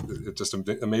young, it just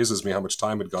amazes me how much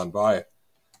time had gone by.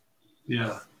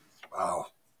 Yeah. Wow.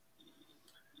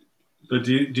 But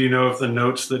do you know if the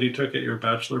notes that he took at your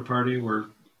bachelor party were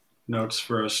notes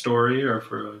for a story or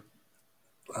for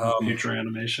a future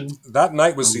animation? That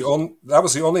night was the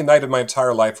only night in my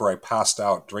entire life where I passed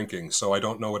out drinking. So I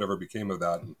don't know whatever became of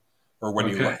that, or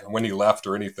when he left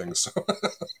or anything. So,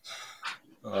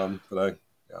 but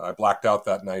I blacked out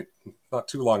that night, not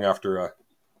too long after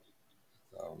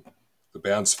the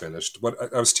band's finished.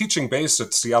 I was teaching bass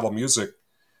at Seattle Music,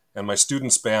 and my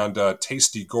students' band,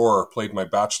 Tasty Gore, played my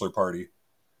bachelor party.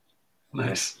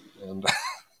 Nice. And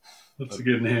that's a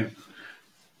good name.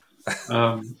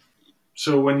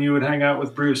 So when you would hang out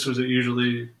with Bruce, was it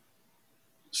usually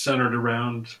centered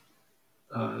around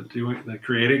doing the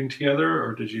creating together,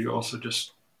 or did you also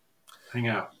just hang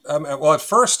out? Well, at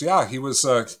first, yeah, he was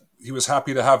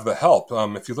happy to have the help.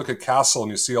 If you look at Castle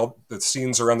and you see all the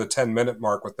scenes around the 10-minute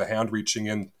mark with the hand reaching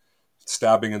in,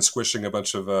 stabbing and squishing a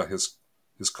bunch of his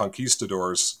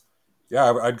conquistadors,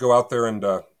 yeah, I'd go out there and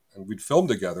we'd film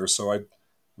together. So I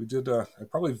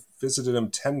probably visited him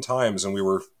 10 times, and we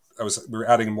were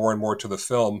adding more and more to the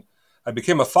film. I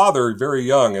became a father very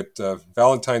young at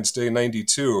Valentine's Day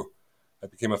 '92. I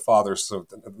became a father, so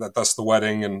thus the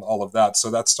wedding and all of that.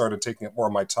 So that started taking up more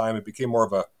of my time. It became more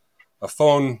of a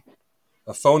phone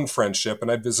friendship, and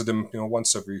I'd visit him,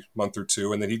 once every month or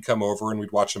two, and then he'd come over and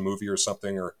we'd watch a movie or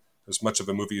something, or as much of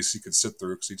a movie as he could sit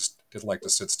through, because he just didn't like to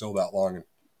sit still that long and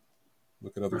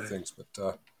look at other things.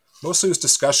 But mostly it was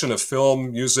discussion of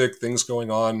film, music, things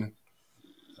going on,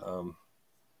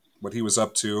 what he was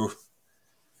up to,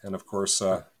 and of course,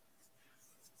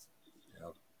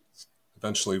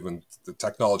 eventually when the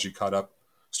technology caught up,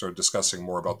 started discussing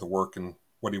more about the work and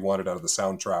what he wanted out of the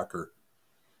soundtrack, or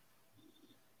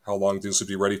how long these would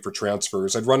be ready for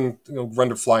transfers. I'd run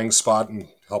to Flying Spot and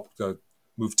help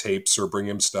move tapes or bring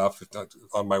him stuff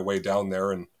on my way down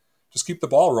there, and just keep the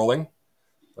ball rolling.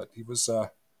 But he was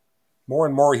more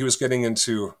and more he was getting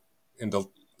into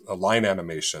a line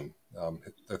animation.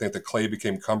 I think the clay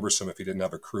became cumbersome if he didn't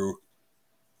have a crew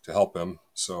to help him.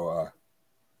 So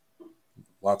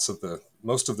most of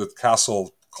the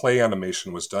Castle clay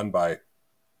animation was done by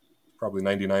probably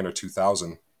 99 or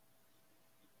 2000.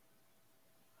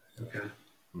 Okay.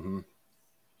 Mm-hmm.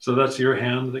 So that's your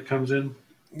hand that comes in?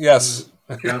 Yes.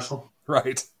 The Castle?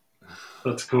 Right.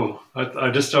 That's cool.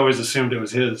 I just always assumed it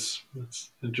was his.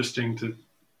 It's interesting to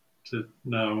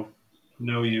know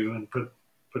you and put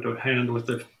a hand with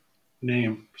the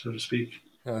name, so to speak.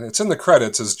 It's in the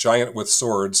credits as Giant with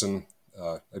Swords, and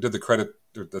I did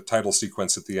the title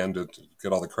sequence at the end to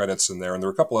get all the credits in there. And there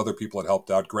were a couple other people that helped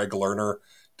out. Greg Lerner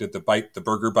did the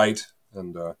Burger Bite,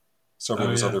 and several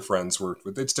of his other friends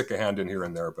they'd stick a hand in here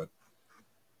and there. But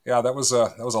yeah, that was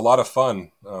a lot of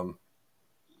fun. I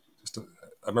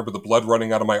remember the blood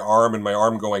running out of my arm and my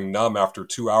arm going numb after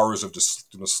 2 hours of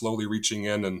just slowly reaching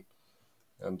in and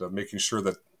making sure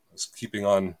that I was keeping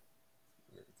on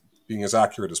being as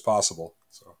accurate as possible.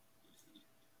 So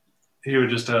he would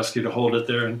just ask you to hold it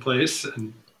there in place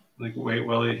and wait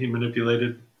while he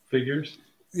manipulated figures.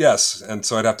 Yes, and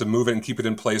so I'd have to move it and keep it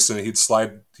in place, and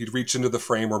he'd reach into the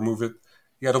frame or move it.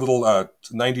 He had a little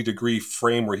 90-degree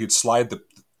frame where he'd slide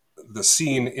the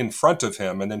scene in front of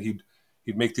him, and then he'd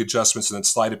make the adjustments and then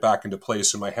slide it back into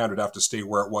place, and my hand would have to stay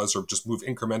where it was or just move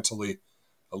incrementally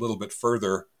a little bit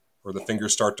further, or the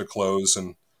fingers start to close.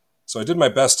 And so I did my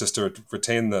best just to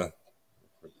retain the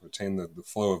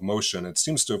flow of motion. It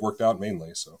seems to have worked out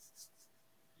mainly. So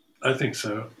I think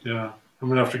so. Yeah, I'm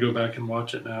gonna have to go back and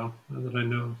watch it now that I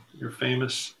know you're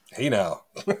famous. Hey now.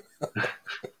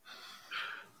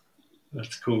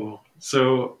 That's cool.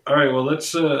 So all right, well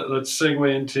let's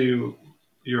segue into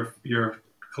your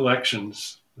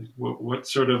collections. What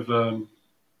sort of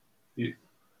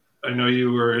I know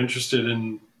you were interested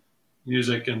in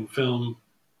music and film,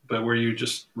 but were you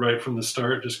just right from the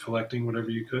start, just collecting whatever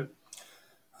you could?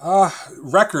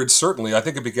 Records, certainly. I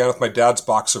think it began with my dad's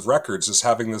box of records, just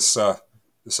having this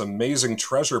amazing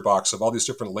treasure box of all these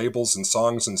different labels and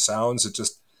songs and sounds. It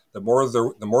just the more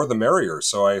the merrier.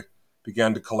 So I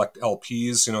began to collect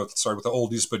LPs. Started with the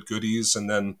oldies but goodies, and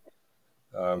then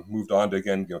moved on to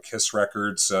again, Kiss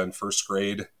records in first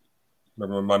grade.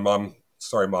 Remember my mom,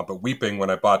 sorry mom, but weeping when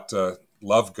I bought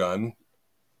Love Gun.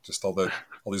 Just all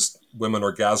these women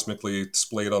orgasmically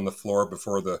splayed on the floor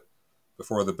before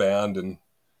the band. And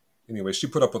anyway, she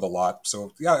put up with a lot.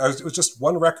 So yeah, it was just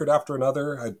one record after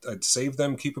another. I'd save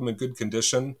them, keep them in good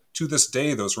condition. To this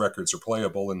day, those records are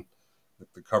playable, and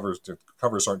the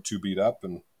covers aren't too beat up.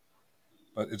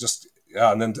 But it just,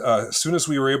 yeah. And then as soon as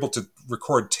we were able to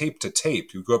record tape to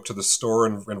tape, you go up to the store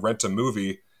and rent a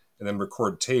movie, and then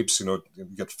record tapes. You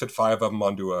get fit 5 of them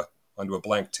onto a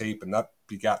blank tape, and that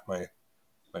begat my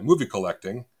movie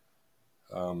collecting.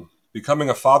 Becoming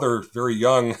a father very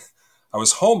young, I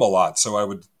was home a lot, so I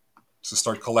would to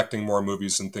start collecting more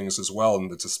movies and things as well.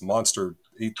 And it's this monster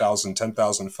 8,000,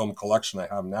 10,000 film collection I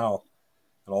have now,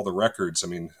 and all the records. I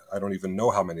mean, I don't even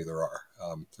know how many there are.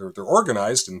 They're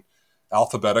organized and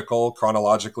alphabetical,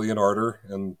 chronologically in order,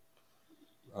 and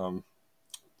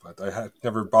but I had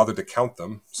never bothered to count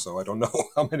them, so I don't know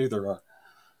how many there are.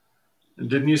 And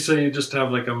didn't you say you just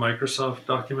have like a Microsoft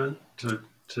document to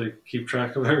keep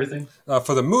track of everything?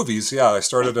 For the movies, yeah, I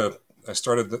started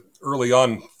early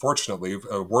on, fortunately,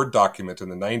 a Word document in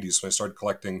the 90s when I started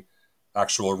collecting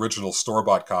actual original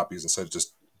store-bought copies instead of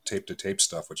just tape-to-tape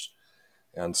stuff.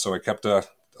 And so I kept a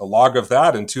log of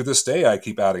that, and to this day I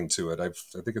keep adding to it. I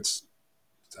think it's,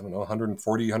 I don't know,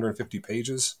 140, 150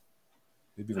 pages,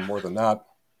 maybe even more than that.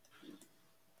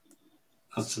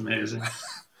 That's amazing.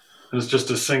 It's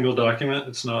just a single document.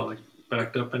 It's not like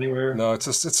backed up anywhere. No,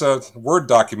 it's a Word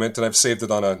document, and I've saved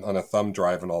it on a thumb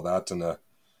drive and all that.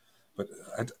 But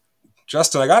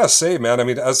Justin, I gotta say, man, I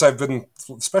mean, as I've been,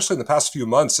 especially in the past few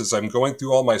months, as I'm going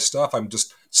through all my stuff, I'm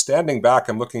just standing back.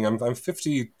 I'm looking. I'm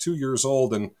 52 years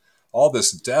old, and all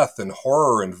this death and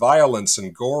horror and violence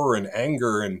and gore and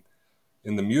anger and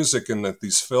in the music and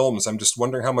these films. I'm just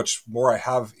wondering how much more I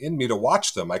have in me to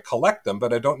watch them. I collect them,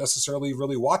 but I don't necessarily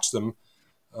really watch them.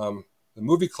 The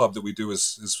movie club that we do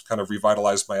is kind of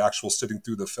revitalized by actual sitting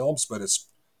through the films, but it's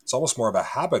almost more of a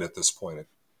habit at this point.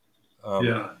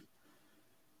 Yeah.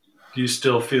 Do you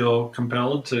still feel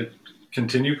compelled to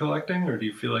continue collecting, or do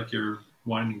you feel like you're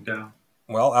winding down?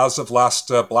 Well, as of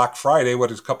last Black Friday, a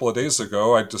couple of days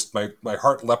ago, my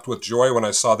heart leapt with joy when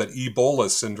I saw that Ebola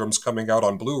Syndrome's coming out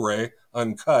on Blu-ray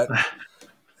uncut,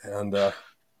 and I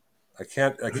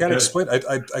can't explain.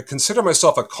 I consider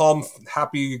myself a calm,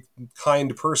 happy,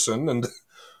 kind person,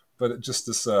 but just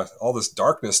this all this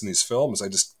darkness in these films.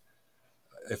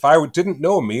 If I didn't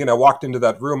know me and I walked into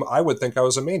that room, I would think I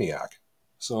was a maniac.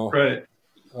 So right,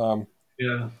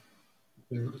 yeah,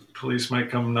 the police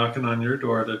might come knocking on your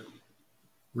door to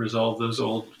resolve those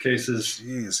old cases.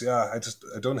 Jeez, yeah,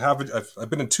 I don't have it. I've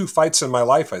been in 2 fights in my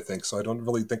life, I think, so I don't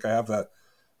really think I have that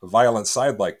violent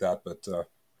side like that. But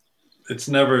it's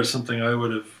never something I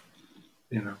would have,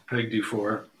 pegged you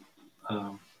for,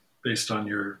 based on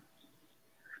your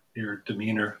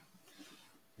demeanor.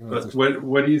 But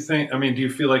what do you think? I mean, do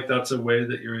you feel like that's a way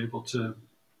that you're able to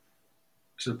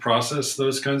process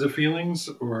those kinds of feelings,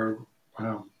 or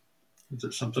is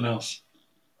it something else?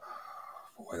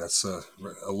 Boy, that's a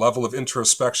level of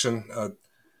introspection.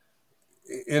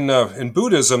 In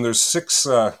Buddhism, there's 6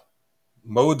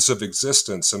 modes of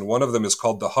existence, and one of them is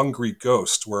called the hungry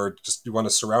ghost, where just you want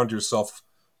to surround yourself,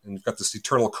 and you've got this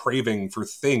eternal craving for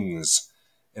things.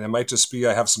 And it might just be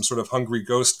I have some sort of hungry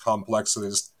ghost complex that I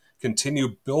just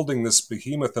continue building this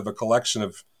behemoth of a collection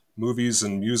of movies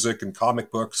and music and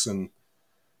comic books, and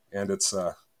it's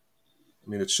I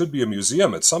mean, it should be a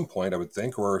museum at some point, I would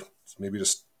think, or maybe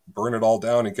just burn it all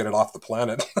down and get it off the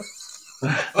planet.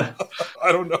 I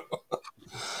don't know.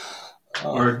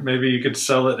 Or maybe you could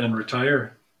sell it and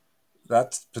retire.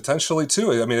 That potentially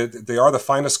too. I mean, they are the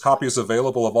finest copies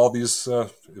available of all these,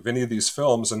 of any of these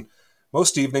films. And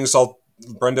most evenings,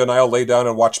 Brenda and I'll lay down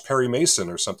and watch Perry Mason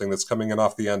or something that's coming in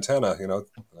off the antenna.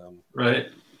 Right.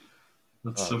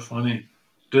 That's so funny.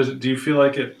 Do you feel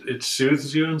like it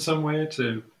soothes you in some way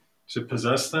to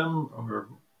possess them, or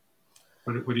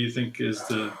what do you think is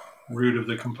the root of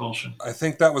the compulsion? I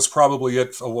think that was probably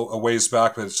it a ways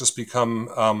back, but it's just become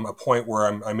a point where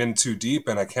I'm in too deep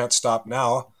and I can't stop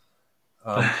now.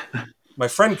 My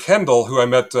friend Kendall, who I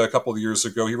met a couple of years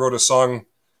ago, he wrote a song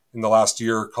in the last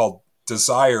year called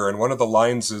Desire, and one of the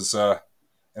lines is,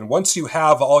 and once you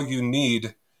have all you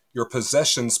need, your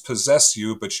possessions possess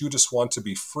you, but you just want to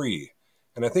be free.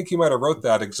 And I think he might have wrote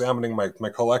that examining my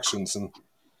collections, and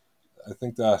I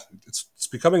think that it's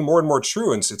becoming more and more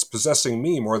true, and it's possessing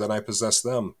me more than I possess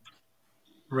them.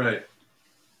 Right.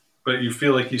 But you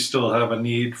feel like you still have a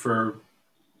need for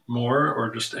more,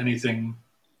 or just anything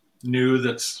new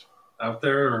that's out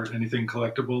there, or anything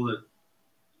collectible that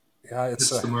Yeah, hits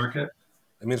the market?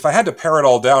 I mean, if I had to pare it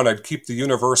all down, I'd keep the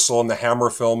Universal and the Hammer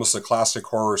films, the classic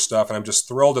horror stuff, and I'm just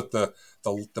thrilled at the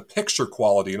picture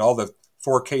quality and all the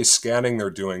 4K scanning they're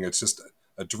doing. It's just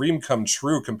a dream come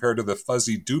true compared to the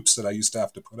fuzzy dupes that I used to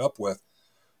have to put up with.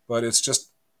 But it's just,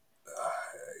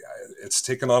 it's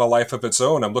taken on a life of its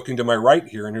own. I'm looking to my right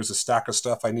here, and here's a stack of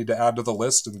stuff I need to add to the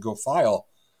list and go file.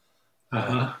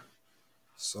 Uh-huh.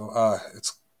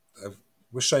 It's. I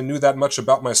wish I knew that much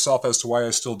about myself as to why I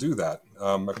still do that.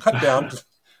 I've cut down.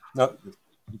 I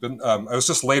was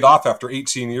just laid off after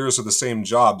 18 years of the same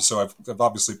job, so I've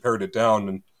obviously pared it down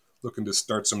and looking to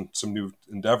start some new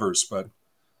endeavors. But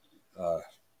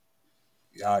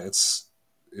yeah,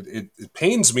 it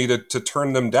pains me to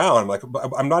turn them down.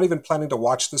 I'm not even planning to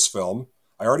watch this film.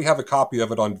 I already have a copy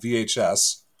of it on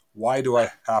VHS. Why do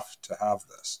I have to have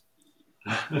this?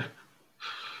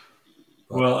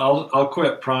 Well, I'll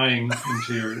quit prying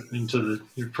into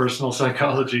your personal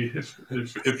psychology.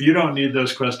 If you don't need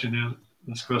those questions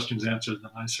answered,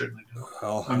 then I certainly don't.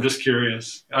 Well, I'm just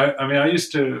curious. I mean, I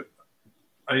used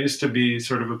to be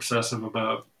sort of obsessive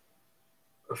about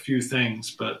a few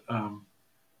things, but I'm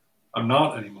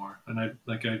not anymore. And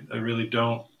I really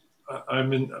don't.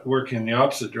 I'm working in the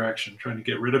opposite direction, trying to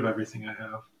get rid of everything I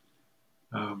have.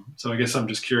 So I guess I'm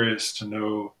just curious to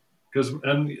know.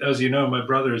 And as you know, my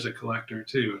brother is a collector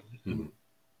too. And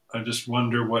I just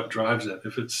wonder what drives it.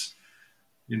 If it's,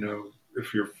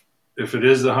 if it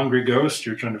is the hungry ghost,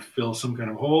 you're trying to fill some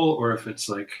kind of hole, or if it's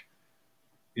like,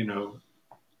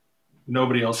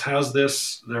 nobody else has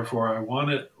this, therefore I want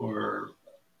it, or,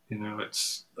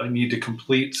 I need to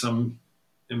complete some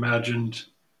imagined,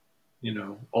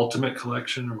 ultimate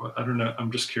collection, or what. I don't know.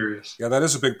 I'm just curious. Yeah, that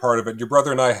is a big part of it. Your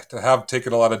brother and I have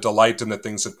taken a lot of delight in the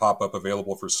things that pop up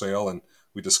available for sale, and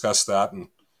we discuss that, and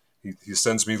he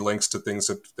sends me links to things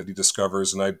that he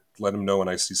discovers, and I let him know when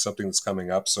I see something that's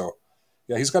coming up. So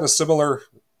yeah, he's got a similar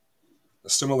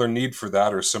need for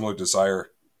that, or a similar desire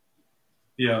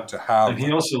to have. And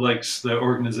he also likes the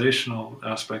organizational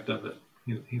aspect of it.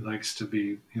 He likes to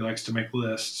make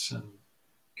lists and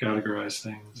categorize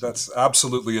things. That's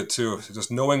absolutely it too.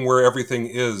 Just knowing where everything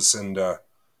is and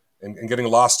getting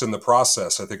lost in the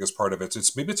process, I think, is part of it.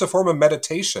 Maybe it's a form of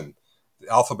meditation, the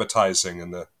alphabetizing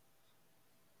and the.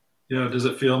 Yeah, does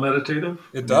it feel meditative?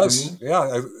 It does.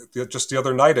 Yeah, just the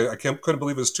other night, I couldn't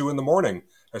believe it was 2 a.m.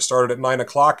 I started at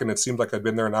 9:00, and it seemed like I'd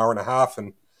been there an hour and a half,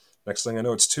 and next thing I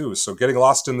know, it's 2. So getting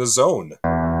lost in the zone.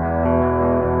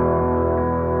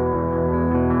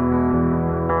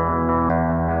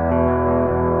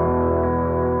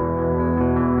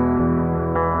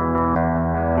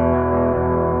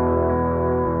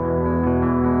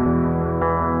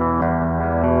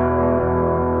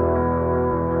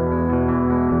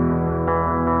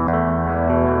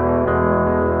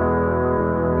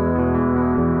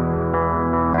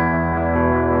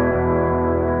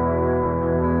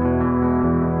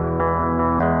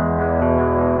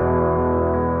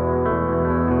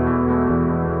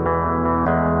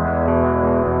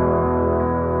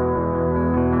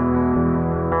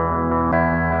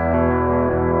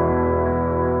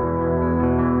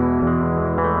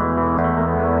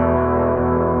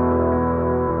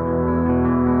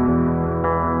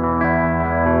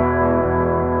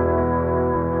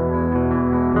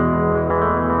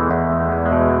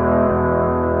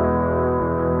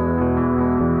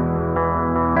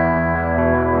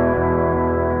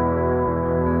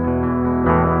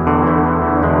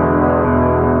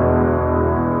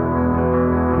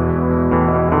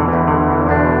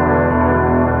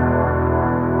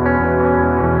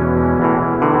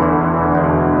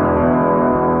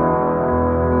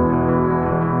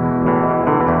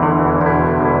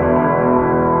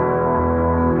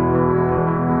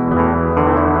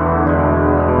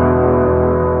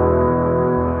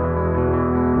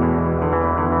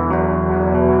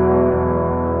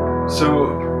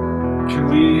 So, can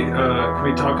we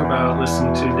talk about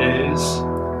Listen to Days?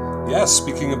 Yes.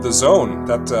 Speaking of the zone,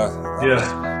 that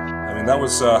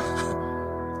was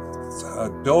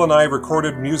Bill and I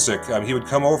recorded music. He would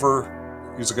come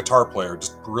over. He's a guitar player,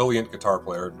 just brilliant guitar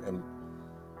player, and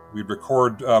we'd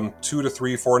record 2 to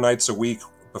 3, 4 nights a week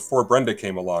before Brenda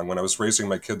came along. When I was raising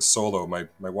my kids solo, my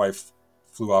wife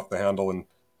flew off the handle, and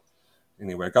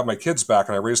anyway, I got my kids back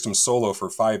and I raised them solo for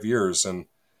 5 years, and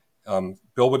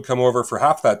Bill would come over for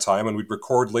half that time, and we'd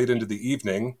record late into the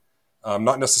evening,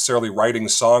 not necessarily writing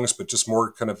songs, but just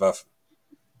more kind of a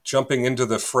jumping into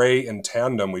the fray in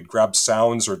tandem. We'd grab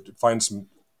sounds or find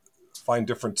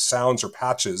different sounds or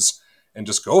patches and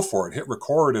just go for it, hit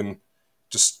record, and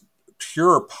just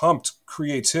pure pumped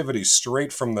creativity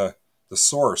straight from the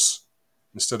source,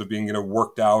 instead of being,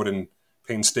 worked out and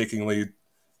painstakingly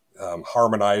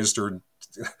harmonized or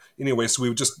anyway. So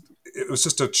it was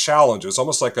just a challenge. It was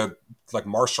almost like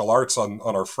martial arts on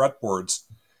our fretboards.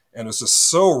 And it was just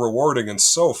so rewarding and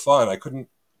so fun. I couldn't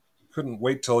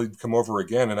wait till he'd come over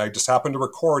again. And I just happened to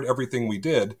record everything we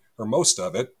did, or most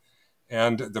of it.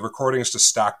 And the recordings just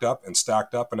stacked up and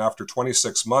stacked up. And after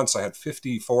 26 months, I had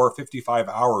 55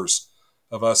 hours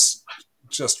of us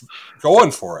just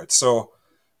going for it. So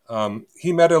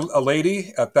he met a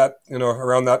lady at that,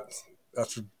 around that,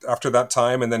 after that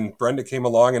time. And then Brenda came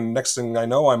along, and next thing I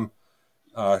know, I'm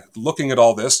looking at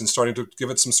all this and starting to give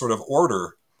it some sort of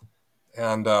order.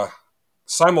 And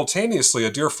simultaneously,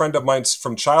 a dear friend of mine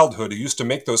from childhood who used to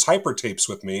make those hyper tapes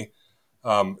with me,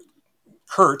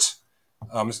 Kurt,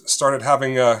 started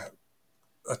having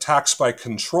attacks by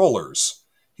controllers.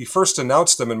 He first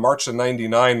announced them in March of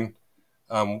 '99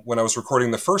 when I was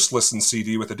recording the first Listen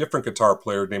CD with a different guitar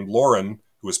player named Lauren,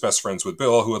 who was best friends with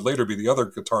Bill, who would later be the other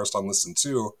guitarist on Listen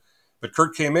 2. But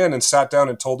Kurt came in and sat down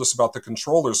and told us about the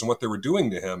controllers and what they were doing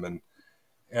to him.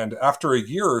 And after a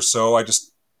year or so,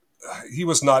 he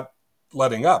was not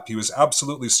letting up. He was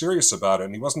absolutely serious about it,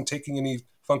 and he wasn't taking any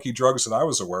funky drugs that I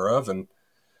was aware of. And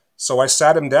so I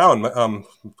sat him down, kind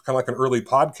of like an early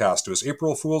podcast. It was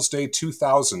April Fool's Day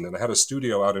 2000, and I had a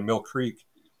studio out in Mill Creek.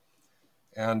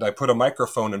 And I put a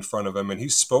microphone in front of him, and he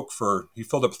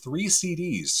filled up 3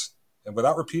 CDs, and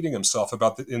without repeating himself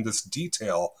in this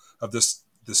detail of this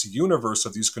universe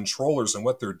of these controllers and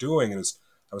what they're doing. And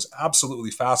I was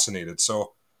absolutely fascinated.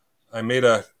 So I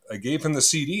gave him the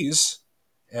CDs,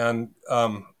 and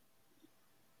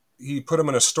he put them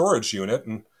in a storage unit.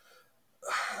 And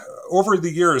over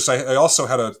the years, I also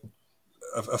had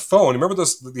a phone. Remember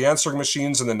the answering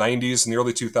machines in the 90s and the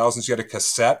early 2000s? You had a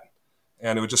cassette,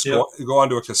 and it would just go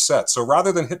onto a cassette. So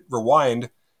rather than hit rewind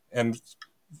and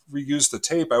reuse the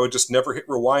tape, I would just never hit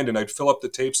rewind, and I'd fill up the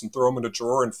tapes and throw them in a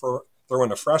drawer and throw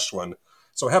in a fresh one.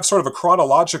 So I have sort of a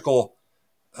chronological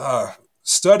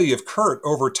study of Kurt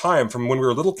over time, from when we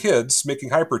were little kids making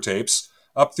hyper tapes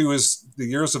up through the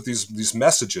years of these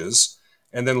messages,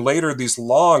 and then later these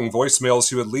long voicemails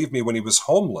he would leave me when he was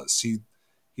homeless.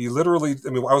 He literally,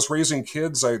 I was raising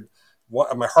kids.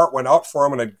 My heart went out for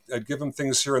him, and I'd give him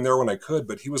things here and there when I could,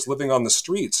 but he was living on the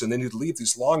streets, and then he'd leave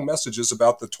these long messages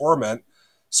about the torment.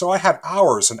 So I had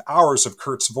hours and hours of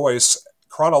Kurt's voice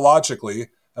chronologically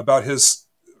about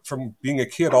from being a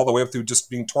kid all the way up through just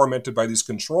being tormented by these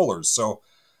controllers. So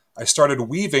I started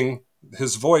weaving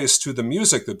his voice to the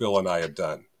music that Bill and I had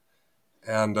done.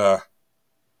 And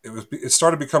it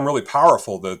started to become really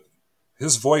powerful, that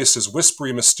his voice, his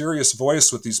whispery, mysterious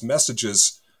voice with these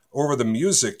messages over the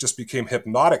music, just became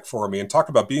hypnotic for me. And talk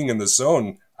about being in the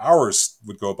zone. Hours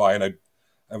would go by, and I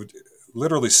would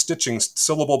literally stitching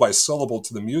syllable by syllable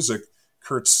to the music,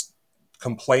 Kurt's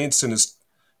complaints and his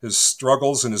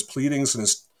struggles and his pleadings and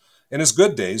his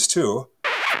good days too.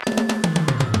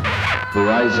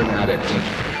 Verizon Addict.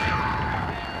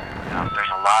 There's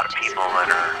a lot of people that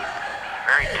are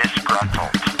very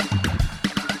disgruntled.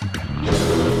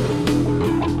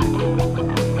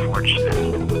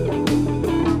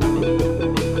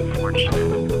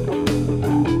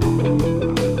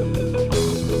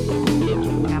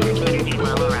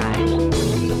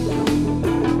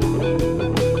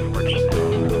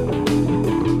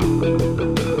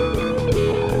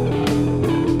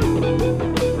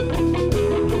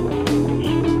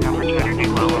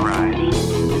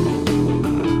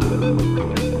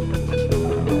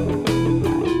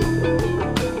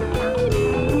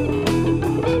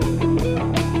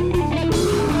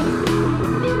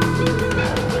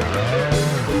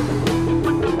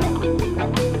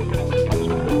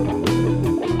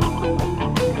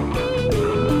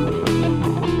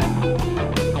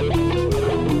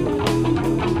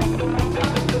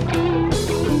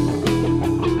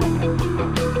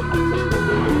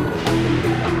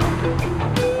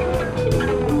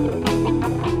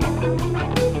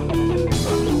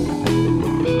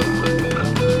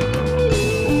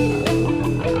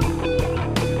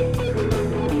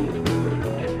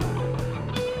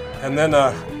 And then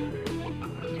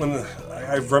when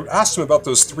I asked him about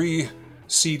those 3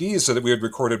 CDs that we had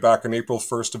recorded back on April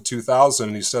 1st of 2000,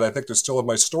 and he said, I think they're still in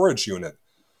my storage unit.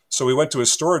 So we went to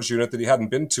his storage unit that he hadn't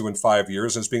been to in 5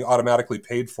 years, and it's being automatically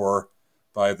paid for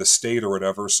by the state or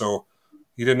whatever. So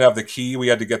he didn't have the key. We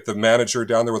had to get the manager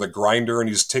down there with a grinder, and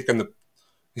he's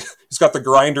got the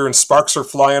grinder, and sparks are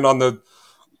flying on the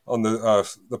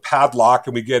padlock,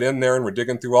 and we get in there, and we're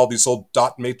digging through all these old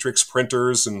dot matrix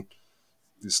printers and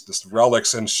these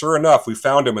relics, and sure enough, we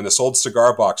found him in this old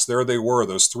cigar box. There they were,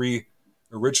 those 3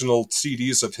 original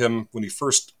CDs of him when he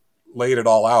first laid it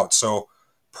all out. So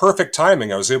perfect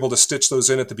timing. I was able to stitch those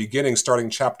in at the beginning, starting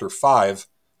chapter 5.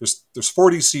 There's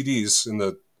 40 CDs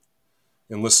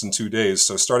in less than 2 days.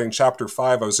 So starting chapter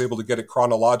 5, I was able to get it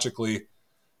chronologically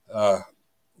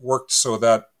worked so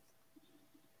that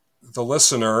the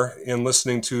listener, in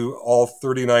listening to all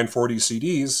 3940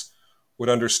 CDs, would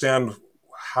understand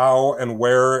how and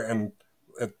where and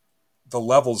at the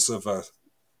levels of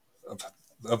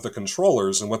the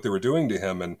controllers and what they were doing to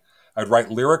him. And I'd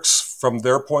write lyrics from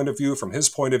their point of view, from his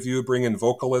point of view, bring in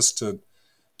vocalists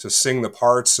to sing the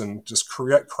parts, and just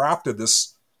crafted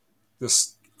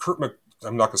this Kurt.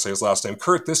 I'm not going to say his last name.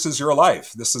 Kurt, this is your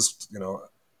life. This is,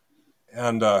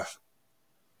 and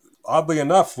oddly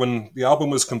enough, when the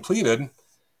album was completed,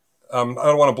 I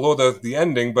don't want to blow the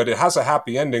ending, but it has a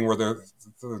happy ending where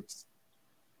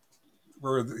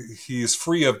where he's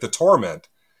free of the torment.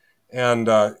 And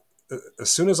as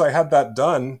soon as I had that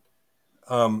done,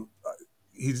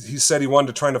 he said he wanted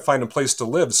to try to find a place to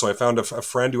live. So I found a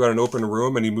friend who had an open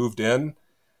room, and he moved in.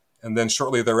 And then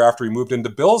shortly thereafter, he moved into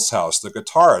Bill's house, the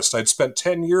guitarist. I'd spent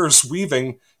 10 years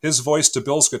weaving his voice to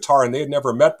Bill's guitar, and they had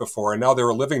never met before, and now they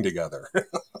were living together.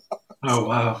 Oh,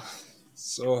 wow.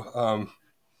 So,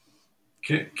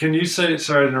 can you say,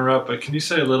 sorry to interrupt, but can you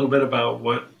say a little bit about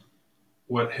what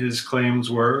his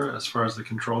claims were as far as the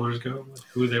controllers go,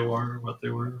 who they were, what they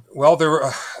were? Well,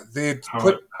 how they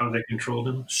controlled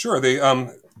him. Sure,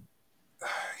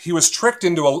 he was tricked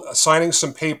into signing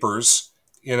some papers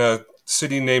in a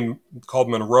city called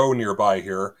Monroe nearby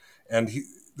here, and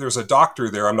there's a doctor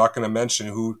there I'm not going to mention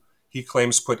who he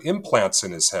claims put implants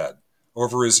in his head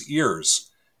over his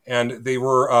ears, and they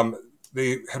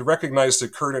had recognized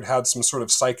that Kurt had some sort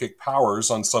of psychic powers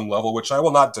on some level, which I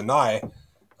will not deny.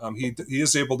 He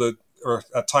is able to, or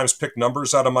at times, pick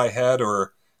numbers out of my head,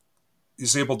 or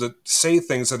he's able to say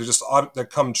things that are just that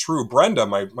come true. Brenda,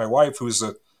 my wife, who's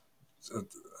a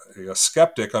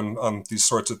skeptic on these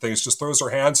sorts of things, just throws her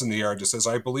hands in the air and just says,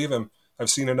 "I believe him. I've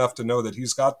seen enough to know that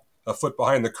he's got a foot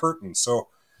behind the curtain." So,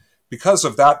 because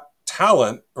of that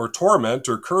talent or torment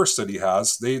or curse that he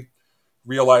has, they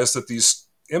realized that these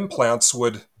implants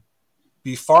would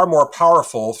be far more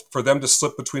powerful for them to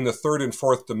slip between the 3rd and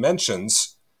 4th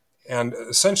dimensions and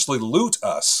essentially loot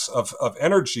us of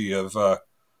energy, of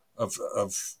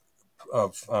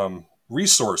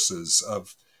resources.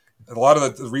 Of a lot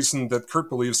of the reason that Kurt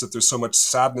believes that there's so much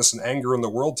sadness and anger in the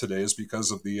world today is because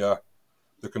of the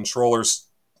controllers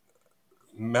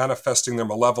manifesting their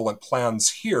malevolent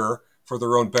plans here for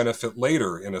their own benefit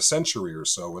later in a century or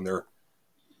so, when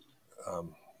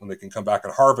they can come back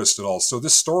and harvest it all. So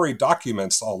this story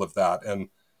documents all of that, and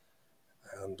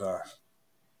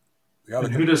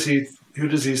who does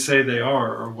he say they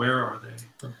are, or where are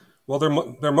they? Well,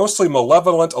 they're mostly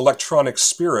malevolent electronic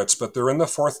spirits, but they're in the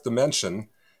 4th dimension.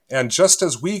 And just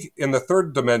as we in the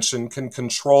 3rd dimension can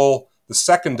control the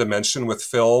 2nd dimension with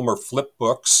film or flip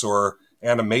books or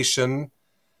animation,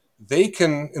 they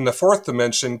can, in the 4th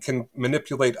dimension, can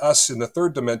manipulate us in the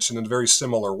 3rd dimension in a very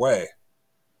similar way.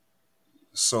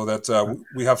 So that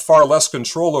we have far less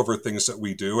control over things that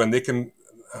we do, and they can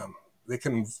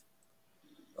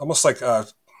almost like a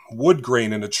wood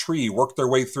grain in a tree work their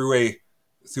way through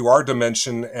our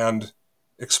dimension and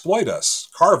exploit us,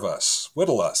 carve us,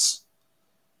 whittle us,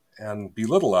 and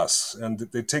belittle us. And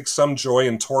they take some joy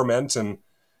in torment. And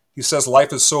he says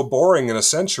life is so boring in a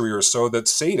century or so that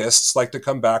sadists like to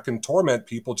come back and torment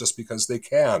people just because they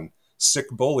can. Sick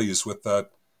bullies with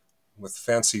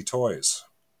fancy toys.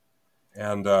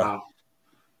 And wow.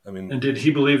 And did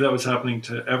he believe that was happening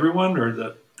to everyone,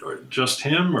 or just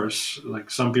him, or like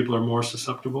some people are more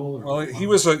susceptible? Well, he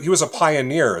was a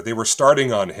pioneer. They were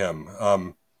starting on him,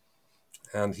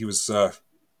 and he was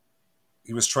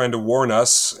trying to warn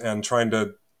us and trying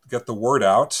to get the word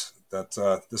out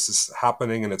that this is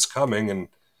happening and it's coming. And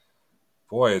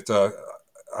boy,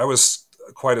 I was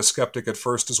quite a skeptic at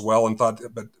first as well, and thought,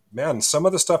 but man, some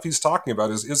of the stuff he's talking about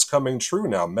is coming true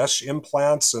now. Mesh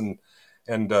implants and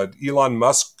Elon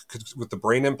Musk with the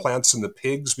brain implants in the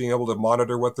pigs, being able to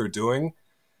monitor what they're doing.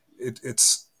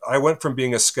 I went from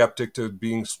being a skeptic to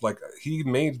being like, he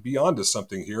may be onto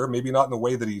something here. Maybe not in the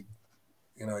way that he,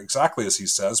 exactly as he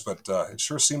says, but it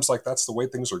sure seems like that's the way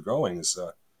things are going, is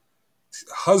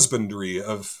husbandry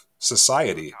of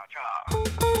society.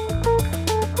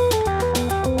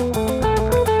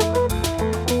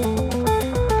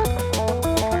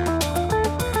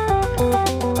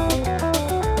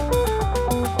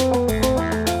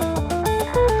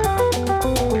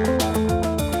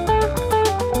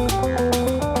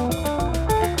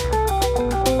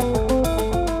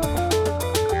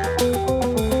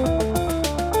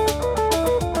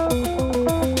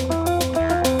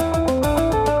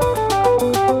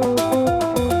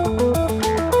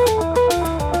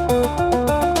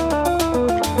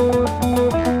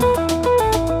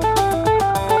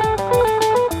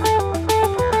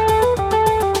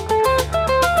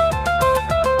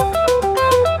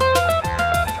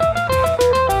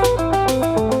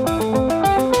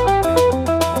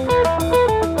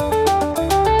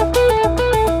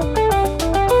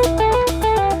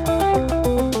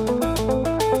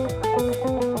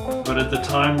 at the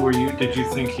time, did you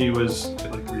think he was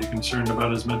like? Were you concerned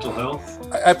about his mental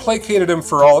health? I placated him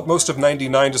for most of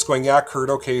 '99, just going, yeah, Kurt,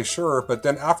 okay, sure. But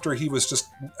then after he was just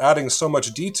adding so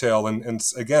much detail, and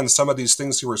again, some of these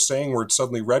things he were saying were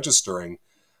suddenly registering,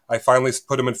 I finally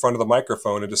put him in front of the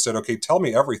microphone and just said, okay, tell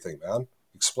me everything, man.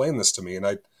 Explain this to me. And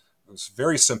I was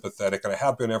very sympathetic, and I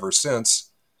have been ever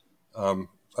since.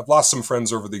 I've lost some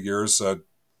friends over the years, so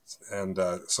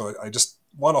I just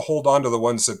want to hold on to the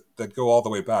ones that go all the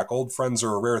way back. Old friends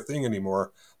are a rare thing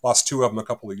anymore. Lost two of them a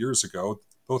couple of years ago.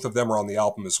 Both of them are on the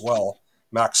album as well,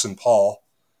 Max and Paul.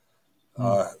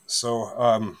 Yeah,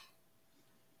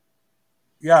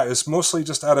 it's mostly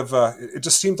just out of. It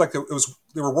just seemed like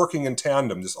they were working in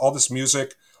tandem. All this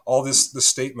music, all this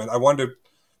statement. I wanted to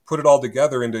put it all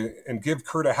together and give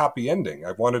Kurt a happy ending.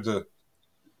 I wanted to,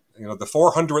 the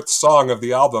 400th song of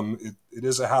the album. It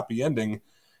is a happy ending,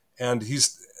 and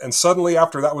suddenly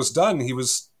after that was done,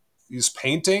 he's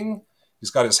painting.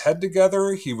 He's got his head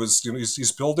together. He's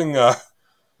building.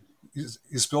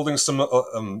 He's building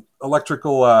some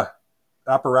electrical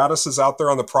apparatuses out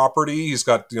there on the property. He's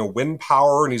got wind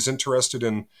power, and he's interested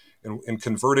in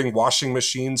converting washing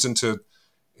machines into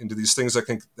these things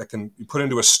that can be put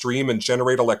into a stream and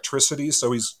generate electricity.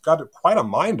 So he's got quite a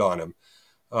mind on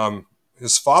him.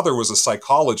 His father was a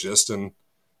psychologist and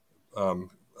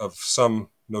of some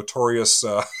notorious.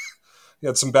 He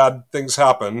had some bad things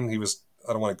happen.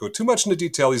 I don't want to go too much into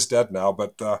detail. He's dead now,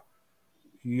 but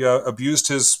he abused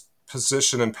his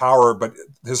position and power, but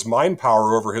his mind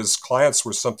power over his clients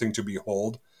was something to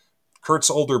behold. Kurt's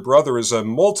older brother is a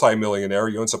multimillionaire.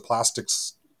 He owns a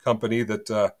plastics company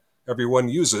that everyone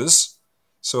uses.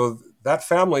 So that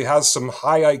family has some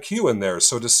high IQ in there.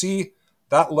 So to see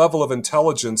that level of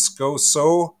intelligence go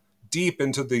so deep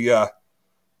into the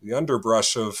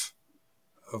underbrush of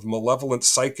malevolent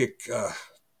psychic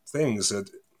things,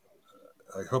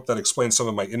 I hope that explains some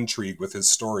of my intrigue with his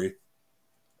story.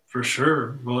 For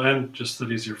sure. Well, and just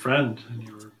that he's your friend and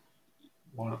you were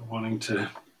wanting to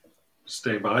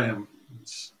stay by him.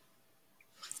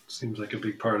 Seems like a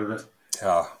big part of it.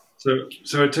 Yeah.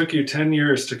 So it took you 10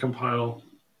 years to compile,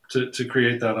 to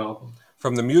create that album.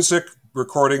 From the music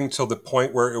recording till the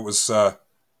point where it was done.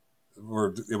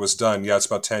 Yeah, it's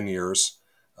about 10 years.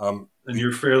 And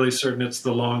you're fairly certain it's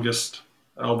the longest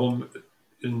album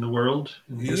in the world?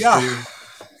 In history?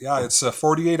 Yeah, it's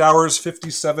 48 hours,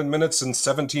 57 minutes, and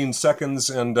 17 seconds.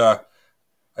 And I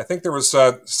think there was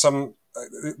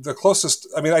the closest,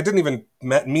 I didn't even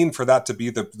mean for that to be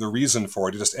the reason for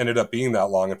it. It just ended up being that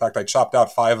long. In fact, I chopped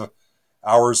out 5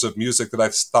 hours of music that I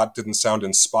thought didn't sound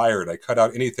inspired. I cut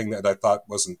out anything that I thought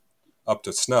wasn't up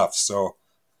to snuff. So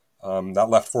that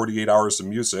left 48 hours of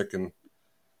music.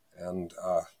 And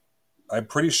I'm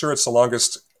pretty sure it's the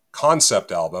longest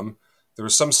concept album. There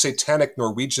was some satanic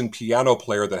Norwegian piano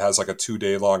player that has like a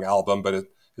 2-day long album, but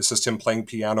it's just him playing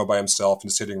piano by himself and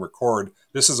just hitting record.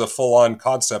 This is a full-on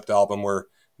concept album where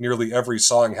nearly every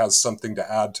song has something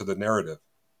to add to the narrative.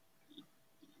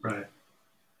 Right.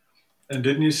 And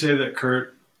didn't you say that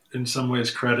Kurt, in some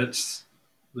ways, credits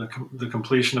the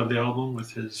completion of the album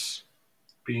with his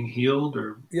being healed?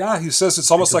 Or yeah, he says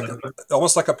it's almost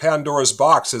like a Pandora's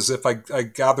box, as if I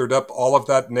gathered up all of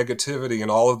that negativity and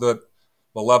all of the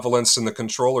malevolence and the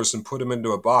controllers and put them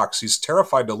into a box. He's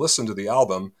terrified to listen to the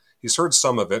album. He's heard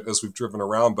some of it as we've driven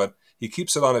around, but he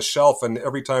keeps it on a shelf, and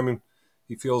every time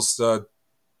he feels,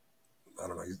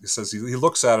 he says he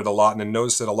looks at it a lot and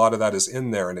knows that a lot of that is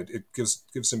in there, and it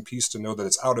gives him peace to know that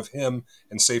it's out of him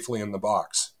and safely in the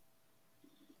box.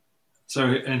 So,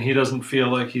 and he doesn't feel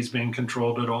like he's being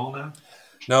controlled at all now?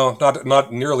 No,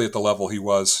 not nearly at the level he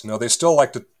was. No, they still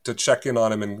like to check in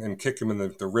on him and kick him in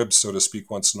the ribs, so to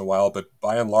speak, once in a while. But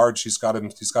by and large, he's got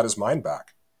his mind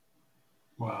back.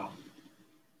 Wow,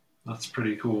 that's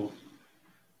pretty cool.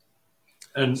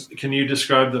 And can you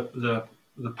describe the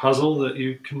puzzle that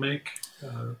you can make?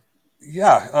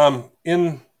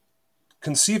 In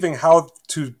conceiving how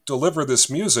to deliver this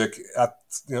music at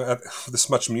this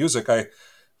much music, I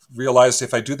realized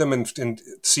if I do them in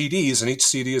CDs, and each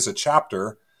CD is a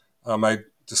chapter, I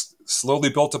just slowly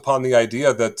built upon the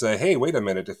idea that, hey, wait a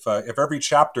minute, if every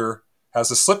chapter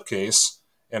has a slipcase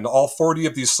and all 40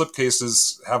 of these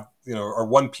slipcases are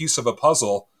one piece of a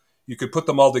puzzle, you could put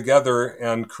them all together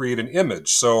and create an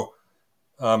image. So,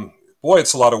 boy,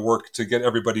 it's a lot of work to get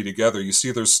everybody together. You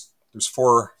see there's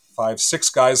 4, 5, 6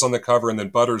 guys on the cover, and then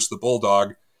Butters the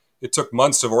bulldog. It took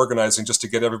months of organizing just to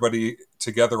get everybody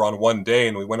together on one day,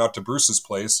 and we went out to Bruce's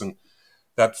place, and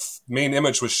that main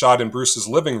image was shot in Bruce's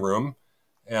living room,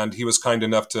 and he was kind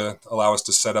enough to allow us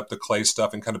to set up the clay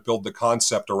stuff and kind of build the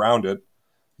concept around it.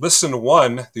 Listen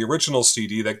One, the original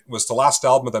CD that was the last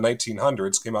album of the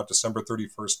 1900s, came out December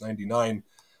 31st, 99.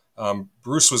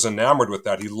 Bruce was enamored with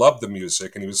that. He loved the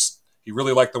music, and he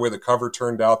really liked the way the cover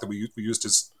turned out, that we used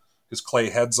his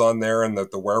clay heads on there and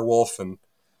the werewolf, and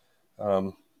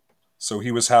so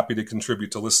he was happy to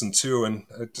contribute to Listen To, and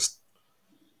it just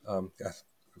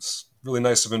it's really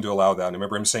nice of him to allow that. And I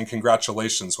remember him saying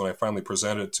congratulations when I finally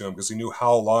presented it to him, because he knew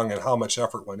how long and how much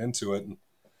effort went into it. And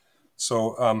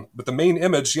so, but the main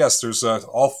image, yes, there's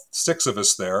all 6 of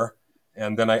us there,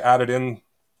 and then I added in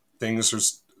things.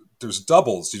 There's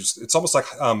doubles. It's almost like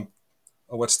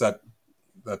what's that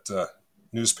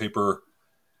newspaper,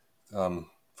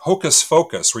 Hocus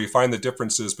Focus, where you find the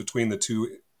differences between the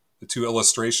two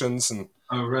illustrations. And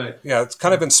oh, right, yeah, it's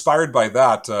kind of inspired by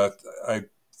that.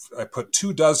 I put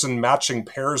 24 matching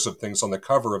pairs of things on the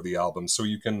cover of the album, so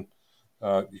you can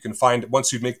find,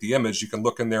 once you make the image, you can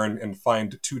look in there and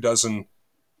find 24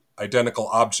 identical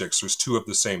objects. There's 2 of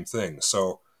the same thing,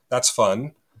 so that's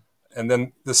fun. And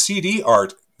then the CD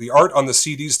art, the art on the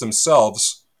CDs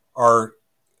themselves are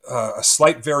a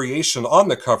slight variation on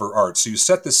the cover art. So you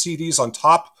set the CDs on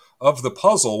top of the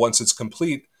puzzle once it's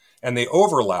complete, and they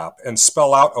overlap and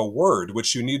spell out a word,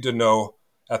 which you need to know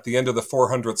at the end of the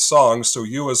 400th song. So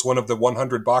you, as one of the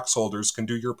 100 box holders, can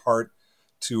do your part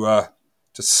to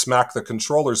smack the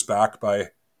controller's back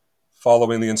by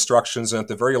following the instructions, and at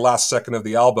the very last second of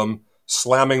the album,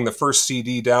 slamming the first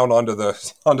CD down onto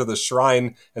the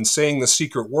shrine and saying the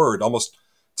secret word.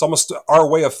 It's almost our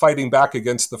way of fighting back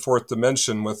against the fourth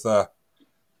dimension with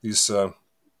these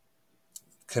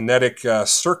kinetic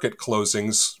circuit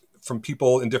closings from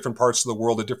people in different parts of the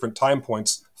world at different time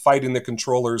points, fighting the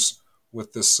controllers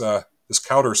with this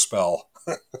counter spell.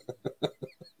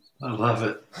 I love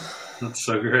it. That's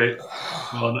so great.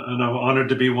 Well, and I'm honored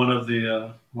to be one of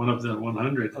the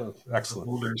 100 excellent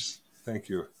holders. Thank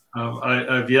you.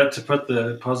 I've yet to put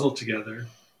the puzzle together.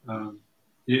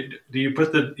 You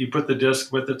put the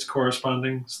disc with its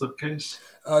corresponding slipcase?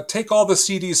 Take all the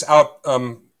CDs out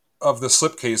of the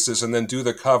slipcases and then do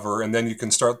the cover, and then you can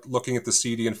start looking at the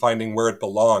CD and finding where it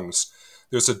belongs.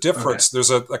 There's a difference. Okay. There's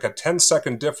a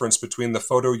 10-second difference between the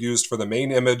photo used for the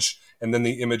main image and then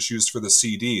the image used for the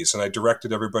CDs. And I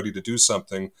directed everybody to do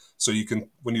something so you can,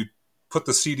 when you put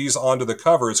the CDs onto the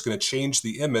cover, it's going to change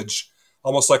the image,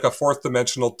 almost like a fourth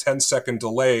dimensional 10-second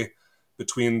delay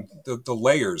between the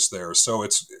layers there. So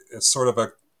it's sort of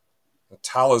a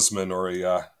talisman, or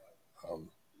a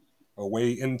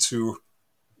way into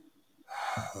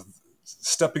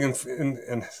stepping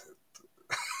in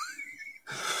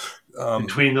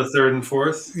between the third and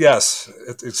fourth. Yes,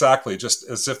 exactly. Just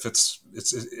as if it's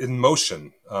in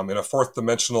motion, in a fourth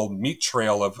dimensional meat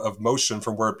trail of motion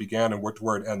from where it began and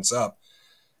where it ends up.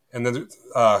 And then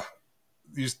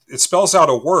it spells out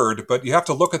a word, but you have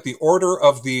to look at the order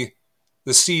of the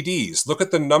CDs. Look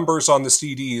at the numbers on the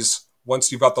CDs once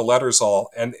you've got the letters all,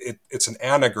 and it's an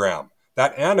anagram.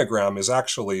 That anagram is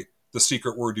actually the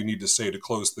secret word you need to say to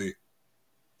close the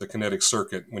kinetic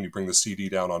circuit when you bring the CD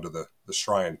down onto the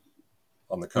shrine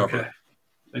on the cover. Okay.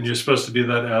 And you're supposed to do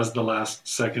that as the last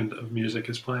second of music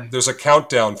is playing? There's a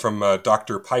countdown from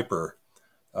Dr. Piper.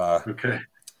 Okay.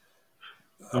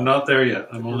 I'm not there yet.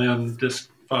 I'm only on disc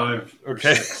 5 or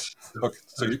 6. Okay.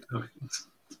 So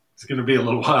it's going to be a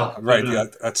little while. Right. Yeah.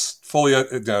 That's fully.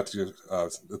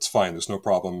 It's fine. There's no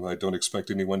problem. I don't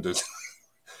expect anyone to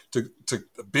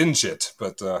binge it,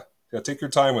 but take your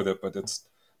time with it.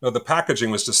 But the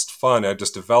packaging was just fun. I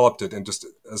just developed it, and just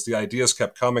as the ideas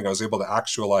kept coming, I was able to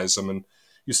actualize them. And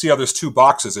you see how there's 2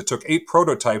 boxes. It took 8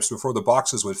 prototypes before the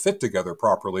boxes would fit together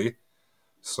properly.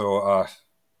 So,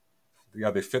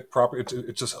 they fit properly.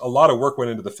 It just, a lot of work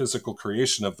went into the physical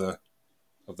creation of the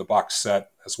box set,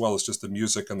 as well as just the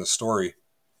music and the story.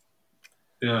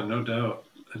 Yeah, no doubt.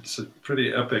 It's a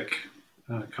pretty epic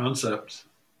concept.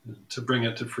 To bring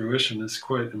it to fruition is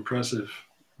quite impressive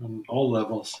on all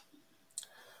levels.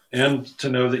 And to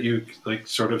know that you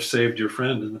sort of saved your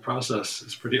friend in the process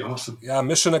is pretty awesome. Yeah,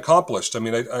 mission accomplished. I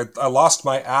mean, I lost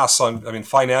my ass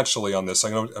financially on this.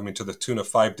 To the tune of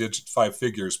 5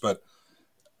 figures, but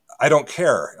I don't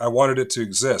care. I wanted it to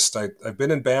exist. I've been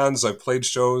in bands. I've played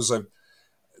shows.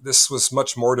 This was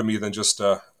much more to me than just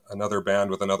another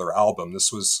band with another album.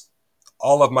 This was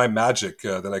all of my magic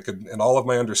that I could, and all of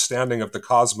my understanding of the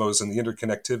cosmos and the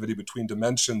interconnectivity between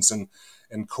dimensions and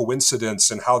coincidence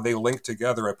and how they link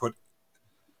together. It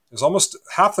was almost,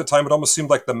 half the time it almost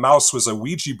seemed like the mouse was a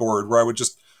Ouija board, where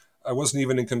I wasn't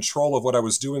even in control of what I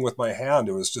was doing with my hand.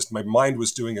 It was just my mind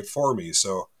was doing it for me.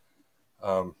 So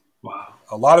wow.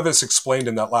 A lot of it's explained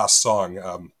in that last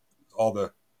song.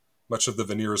 Much of the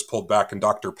veneer is pulled back, and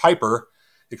Dr. Piper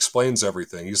explains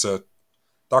everything. He's a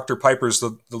Dr. Piper's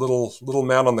the little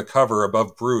man on the cover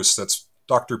above Bruce. That's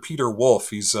Dr. Peter Wolf.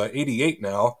 He's 88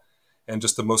 now, and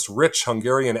just the most rich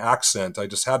Hungarian accent. I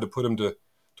just had to put him to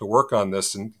work on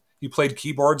this, and he played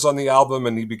keyboards on the album,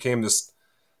 and he became this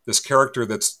character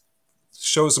that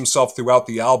shows himself throughout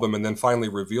the album, and then finally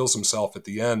reveals himself at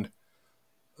the end.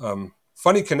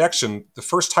 Funny connection. The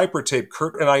first hypertape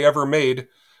Kurt and I ever made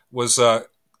was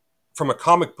from a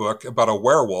comic book about a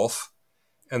werewolf,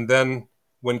 and then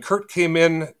when Kurt came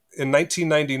in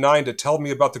 1999 to tell me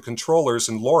about the Controllers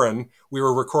in Lauren, we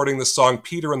were recording the song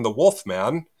Peter and the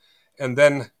Wolfman. And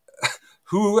then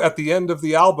who at the end of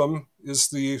the album is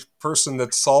the person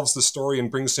that solves the story and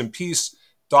brings him peace?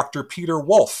 Dr. Peter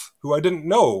Wolf, who I didn't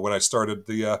know when I started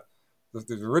the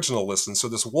original listen. So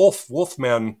this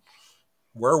Wolfman,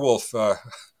 werewolf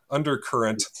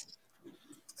undercurrent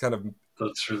kind of...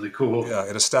 That's really cool. Yeah,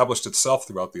 it established itself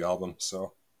throughout the album,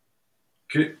 so...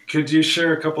 Could you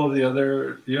share a couple of the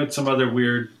other? You had some other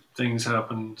weird things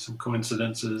happen, some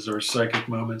coincidences or psychic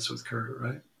moments with Kurt,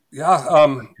 right?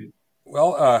 Yeah.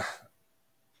 Well,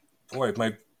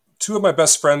 two of my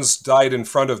best friends died in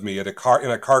front of me in a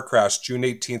car crash, June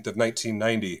 18th of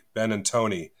 1990. Ben and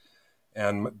Tony.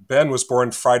 And Ben was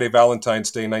born Friday,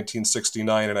 Valentine's Day,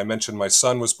 1969, and I mentioned my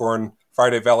son was born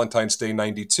Friday, Valentine's Day,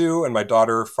 92, and my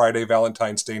daughter Friday,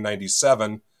 Valentine's Day,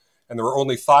 97. And there were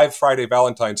only 5 Friday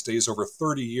Valentine's Days over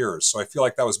 30 years. So I feel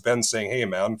like that was Ben saying, hey,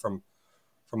 man, from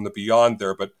the beyond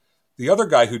there. But the other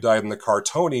guy who died in the car,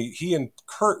 Tony, he and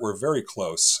Kurt were very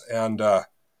close. And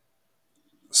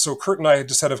so Kurt and I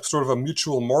just had a sort of a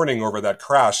mutual mourning over that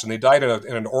crash. And they died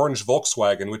in an orange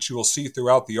Volkswagen, which you will see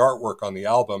throughout the artwork on the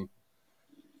album.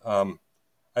 I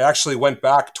actually went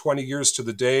back 20 years to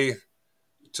the day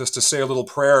just to say a little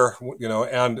prayer,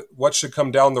 and what should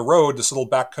come down the road, this little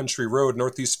backcountry road,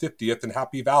 Northeast 50th in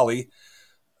Happy Valley,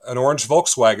 an orange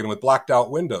Volkswagen with blacked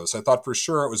out windows. I thought for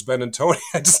sure it was Ben and Tony.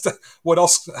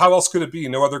 How else could it be?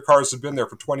 No other cars had been there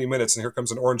for 20 minutes, and here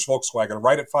comes an orange Volkswagen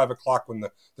right at 5 o'clock when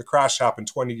the crash happened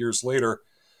 20 years later.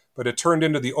 But it turned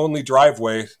into the only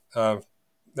driveway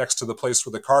next to the place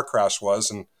where the car crash was,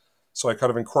 and so I kind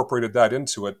of incorporated that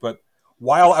into it. But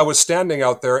while I was standing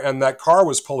out there and that car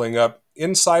was pulling up,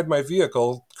 inside my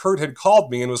vehicle, Kurt had called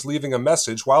me and was leaving a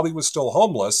message while he was still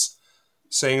homeless,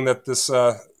 saying that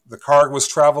the car was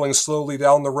traveling slowly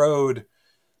down the road.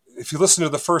 If you listen to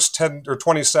the first 10 or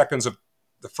 20 seconds of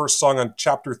the first song on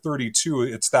chapter 32,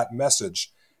 it's that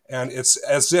message. And it's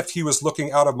as if he was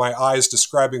looking out of my eyes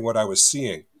describing what I was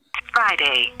seeing.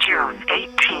 Friday, June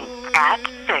 18th at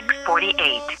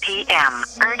 6:48 p.m.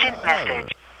 Urgent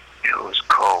message. It was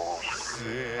cold.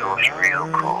 It was real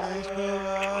cold.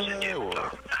 It was a dim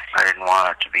dark night. I didn't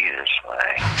want it to be this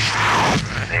way.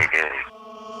 They did.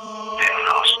 And it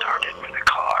all started when the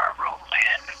car rolled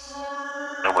in.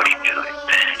 Nobody knew it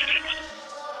then.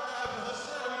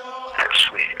 That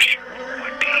switch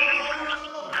would be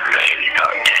writing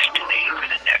our destiny for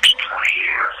the next 20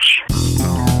 years.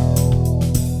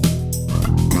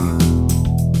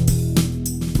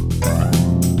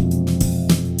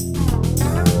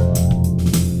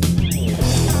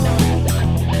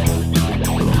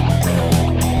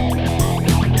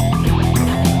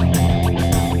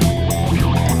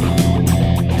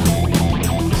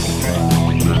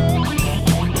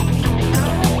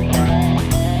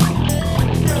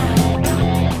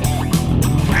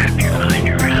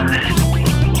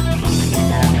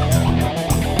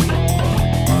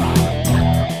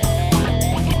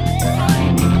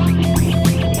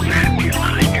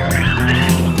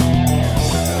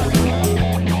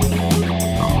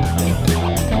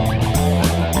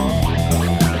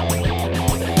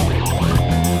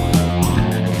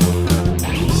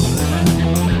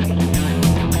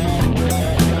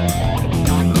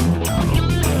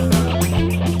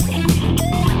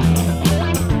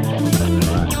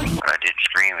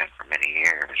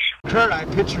 Kurt, I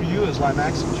picture you as like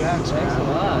Maxim Jackson. Thanks a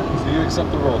lot. So you accept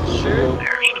the role? Sure.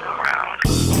 They're still around.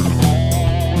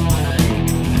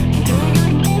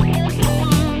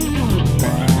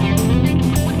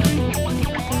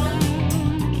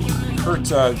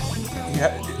 Kurt,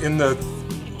 in the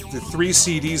 3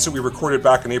 CDs that we recorded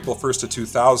back in April 1st of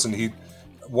 2000,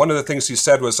 one of the things he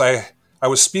said was, I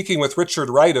was speaking with Richard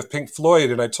Wright of Pink Floyd,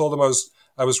 and I told him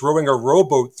I was rowing a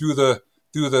rowboat through the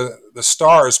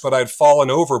stars, but I'd fallen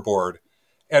overboard.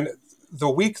 And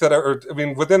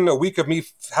within a week of me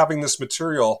having this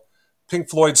material, Pink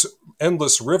Floyd's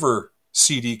Endless River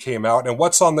CD came out. And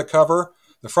what's on the cover?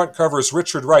 The front cover is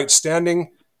Richard Wright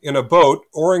standing in a boat,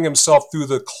 oaring himself through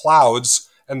the clouds.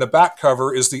 And the back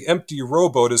cover is the empty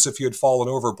rowboat as if he had fallen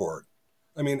overboard.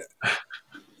 I mean,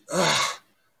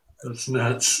 That's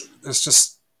nuts. it's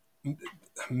just...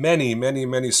 many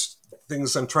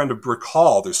things I'm trying to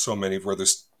recall. There's so many where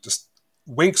there's just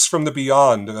winks from the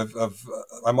beyond of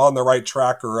I'm on the right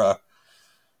track, or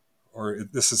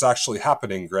this is actually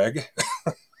happening, Greg.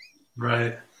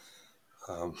 Right.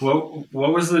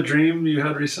 What was the dream you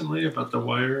had recently about the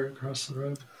wire across the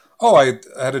road? Oh, I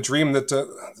had a dream that,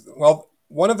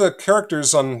 one of the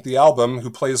characters on the album who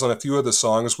plays on a few of the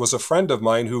songs was a friend of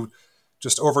mine who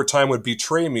just over time would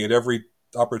betray me at every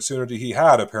opportunity he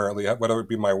had, apparently, whether it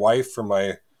be my wife or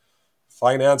my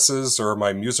finances or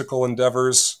my musical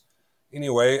endeavors.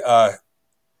 Anyway,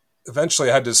 eventually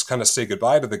I had to kind of say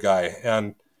goodbye to the guy,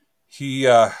 and he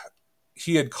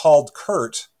had called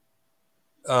Kurt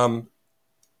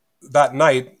that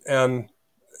night, and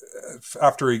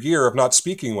after a year of not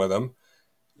speaking with him,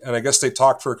 and I guess they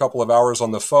talked for a couple of hours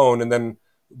on the phone, and then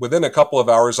within a couple of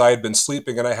hours I had been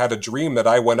sleeping, and I had a dream that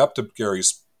I went up to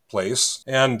Gary's place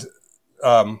and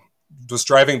was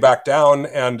driving back down,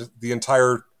 and the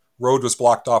entire road was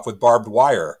blocked off with barbed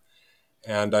wire,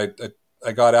 and I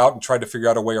got out and tried to figure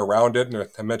out a way around it, and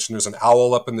I mentioned there's an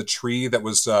owl up in the tree that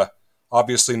was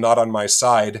obviously not on my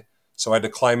side, so I had to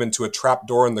climb into a trap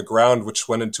door in the ground, which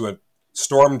went into a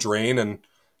storm drain, and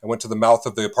I went to the mouth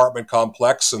of the apartment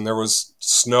complex, and there was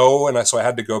snow, and so I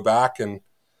had to go back.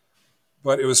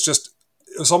 But it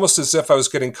was almost as if I was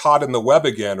getting caught in the web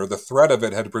again, or the threat of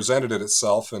it had presented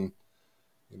itself. And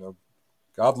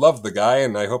God loved the guy,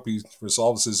 and I hope he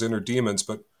resolves his inner demons.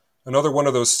 But another one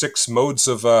of those 6 modes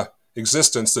of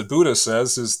existence that Buddha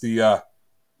says is the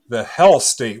hell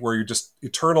state, where you're just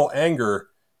eternal anger,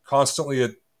 constantly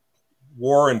at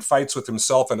war and fights with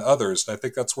himself and others. And I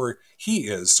think that's where he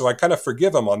is. So I kind of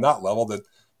forgive him on that level, that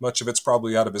much of it's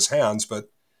probably out of his hands, but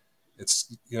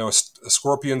it's, a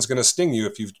scorpion's going to sting you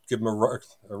if you give him a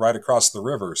ride across the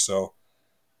river. So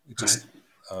it just,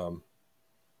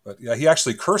 but yeah, he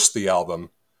actually cursed the album.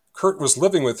 Kurt was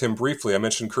living with him briefly. I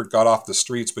mentioned Kurt got off the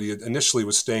streets, but he initially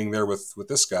was staying there with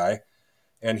this guy.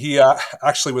 And he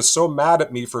actually was so mad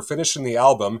at me for finishing the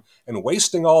album and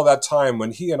wasting all that time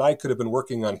when he and I could have been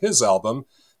working on his album,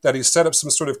 that he set up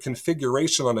some sort of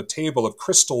configuration on a table of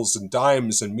crystals and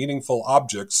dimes and meaningful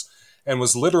objects, and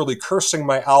was literally cursing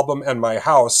my album and my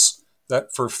house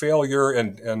that for failure,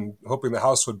 and hoping the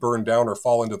house would burn down or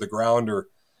fall into the ground.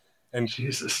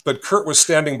 Jesus. But Kurt was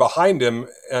standing behind him,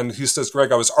 and he says,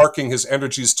 Greg, I was arcing his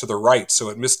energies to the right, so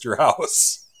it missed your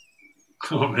house.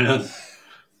 Oh, man.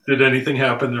 Did anything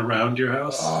happen around your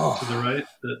house to the right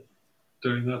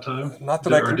during that time? Not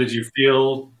that Or did you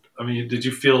feel, did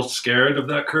you feel scared of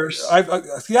that curse?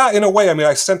 Yeah, in a way.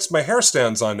 I sense my hair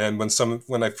stands on end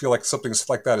when I feel like something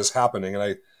like that is happening.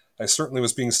 And I certainly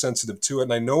was being sensitive to it.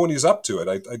 And I know when he's up to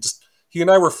it. He and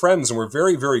I were friends, and we're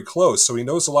very, very close. So he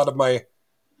knows a lot of my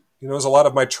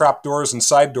trap doors and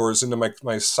side doors into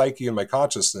my psyche and my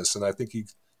consciousness. And I think he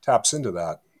taps into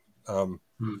that.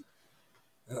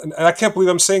 And I can't believe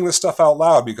I'm saying this stuff out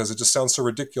loud, because it just sounds so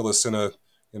ridiculous in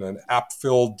an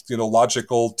app-filled,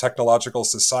 logical, technological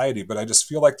society. But I just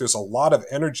feel like there's a lot of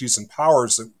energies and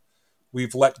powers that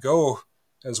we've let go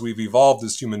as we've evolved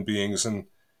as human beings, and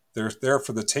they're there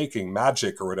for the taking,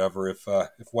 magic or whatever, if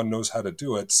one knows how to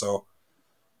do it. So,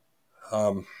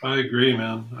 I agree,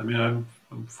 man.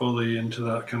 I'm fully into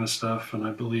that kind of stuff, and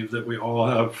I believe that we all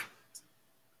have,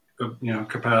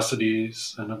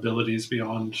 capacities and abilities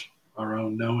beyond our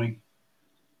own knowing,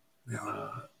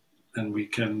 and we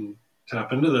can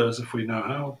tap into those if we know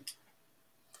how.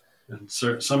 And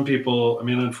some people,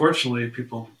 unfortunately,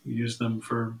 people use them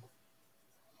for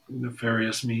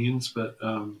nefarious means, but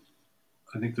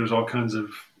I think there's all kinds of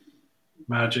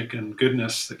magic and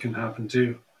goodness that can happen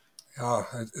too. Yeah,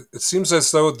 it seems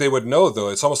as though they would know, though.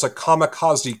 It's almost like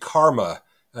kamikaze karma.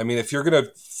 If you're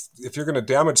gonna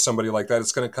damage somebody like that,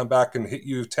 it's gonna come back and hit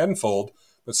you tenfold.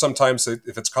 But sometimes,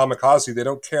 if it's kamikaze, they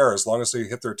don't care as long as they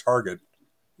hit their target.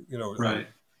 Right.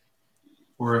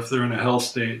 Or if they're in a hell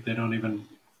state, they don't even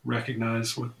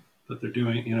recognize that they're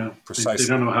doing. Precisely. They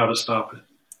don't know how to stop it.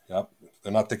 Yep.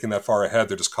 They're not thinking that far ahead.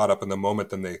 They're just caught up in the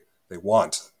moment, and they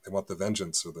want the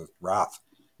vengeance or the wrath.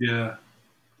 Yeah.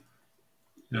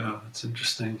 Yeah, that's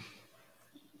interesting.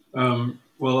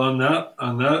 Well, on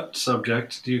that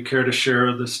subject, do you care to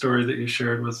share the story that you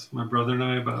shared with my brother and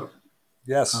I about?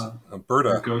 Yes, Berta.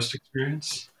 Your ghost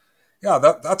experience? Yeah,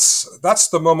 that's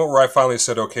the moment where I finally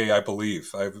said, okay, I believe.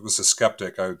 I was a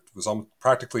skeptic. I was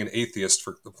practically an atheist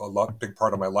for a big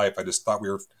part of my life. I just thought we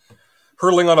were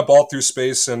hurtling on a ball through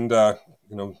space, and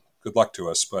good luck to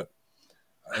us. But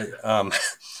it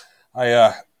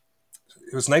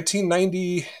was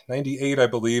 1990, 98, I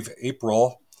believe,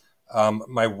 April.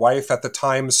 My wife at the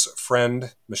time's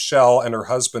friend, Michelle, and her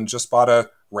husband just bought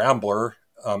a Rambler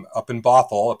up in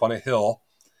Bothell, up on a hill.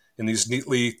 in these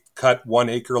neatly cut 1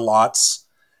 acre lots.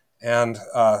 And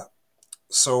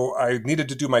so I needed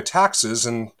to do my taxes,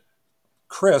 and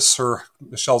Chris,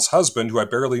 Michelle's husband, who I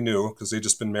barely knew because they'd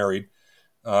just been married,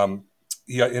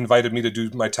 he invited me to do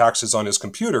my taxes on his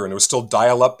computer, and it was still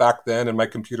dial-up back then, and my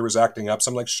computer was acting up.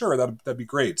 So I'm like, sure, that'd be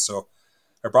great. So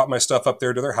I brought my stuff up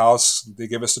there to their house. They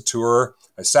gave us a tour.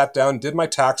 I sat down, did my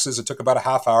taxes. It took about a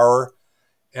half hour,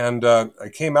 and I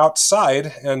came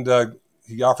outside, and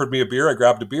he offered me a beer. I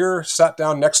grabbed a beer, sat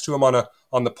down next to him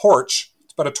on the porch.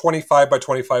 It's about a 25 by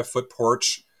 25 foot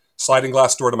porch, sliding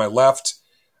glass door to my left.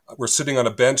 We're sitting on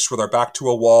a bench with our back to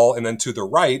a wall, and then to the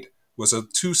right was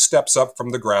 2 steps up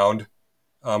from the ground,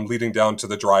 leading down to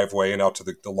the driveway and out to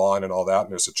the lawn and all that.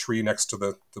 And there's a tree next to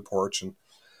the porch. And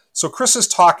so Chris is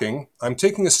talking. I'm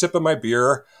taking a sip of my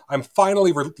beer. I'm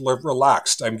finally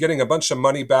relaxed. I'm getting a bunch of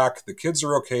money back. The kids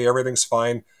are okay. Everything's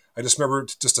fine. I just remember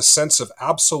just a sense of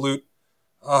absolute,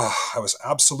 I was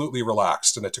absolutely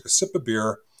relaxed. And I took a sip of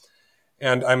beer,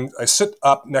 and I sit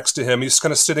up next to him. He's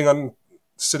kind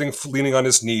of leaning on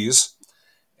his knees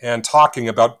and talking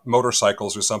about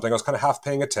motorcycles or something. I was kind of half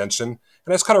paying attention, and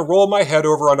I just kind of roll my head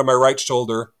over onto my right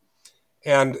shoulder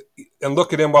and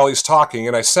look at him while he's talking,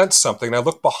 and I sense something, and I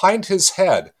look behind his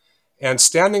head, and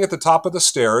standing at the top of the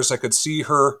stairs, I could see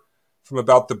her from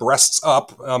about the breasts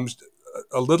up,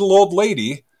 a little old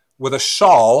lady with a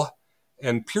shawl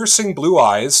and piercing blue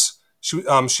eyes. She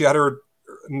had her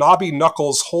knobby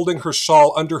knuckles holding her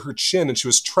shawl under her chin, and she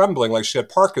was trembling like she had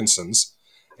Parkinson's,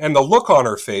 and the look on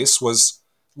her face was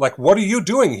like, "What are you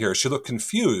doing here?" She looked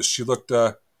confused. She looked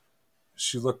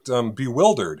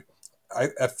bewildered.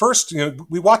 At first,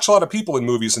 we watch a lot of people in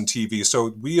movies and TV,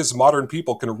 so we as modern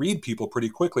people can read people pretty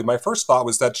quickly. My first thought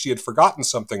was that she had forgotten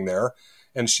something there,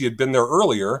 and she had been there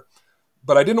earlier,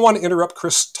 but I didn't want to interrupt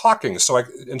Chris talking.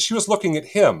 And she was looking at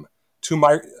him.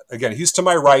 He's to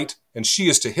my right, and she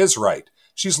is to his right.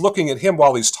 She's looking at him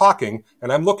while he's talking,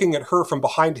 and I'm looking at her from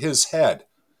behind his head,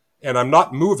 and I'm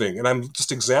not moving, and I'm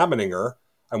just examining her.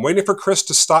 I'm waiting for Chris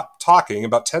to stop talking.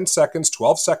 About 10 seconds,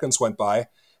 12 seconds went by.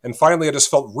 And finally, I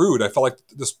just felt rude. I felt like,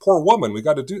 this poor woman, we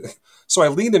got to do. So I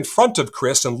lean in front of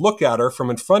Chris and look at her from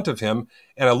in front of him.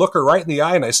 And I look her right in the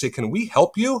eye and I say, "Can we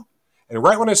help you?" And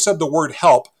right when I said the word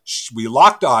help, we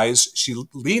locked eyes. She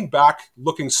leaned back,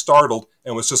 looking startled,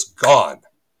 and was just gone.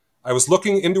 I was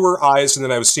looking into her eyes, and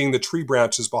then I was seeing the tree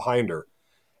branches behind her.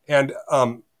 And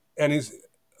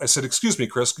I said, "Excuse me,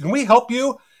 Chris, can we help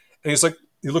you?" And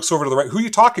he looks over to the right. "Who are you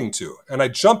talking to?" And I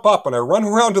jump up and I run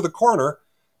around to the corner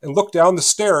and look down the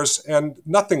stairs, and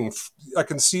nothing. I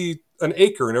can see an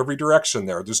acre in every direction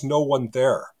there. There's no one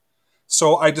there.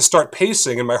 So I just start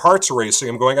pacing, and my heart's racing.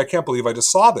 I'm going, I can't believe I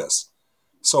just saw this.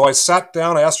 So I sat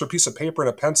down, I asked for a piece of paper and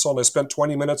a pencil, and I spent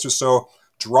 20 minutes or so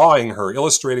drawing her,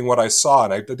 illustrating what I saw.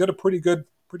 And I did a pretty good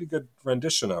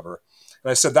rendition of her. And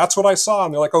I said, "That's what I saw."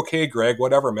 And they're like, "Okay, Greg,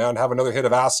 whatever, man, have another hit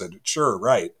of acid." Sure,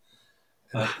 right.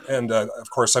 And of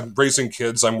course, I'm raising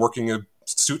kids. I'm working a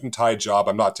suit and tie job.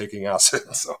 I'm not taking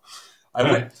acid. So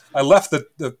I left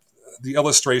the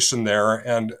illustration there,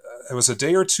 and it was a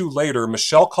day or two later,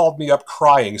 Michelle called me up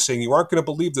crying, saying, "You aren't going to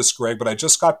believe this, Greg, but I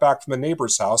just got back from the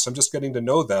neighbor's house. I'm just getting to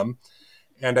know them.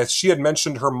 And as she had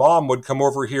mentioned, her mom would come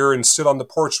over here and sit on the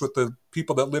porch with the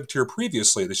people that lived here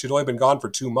previously. That she'd only been gone for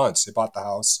 2 months. They bought the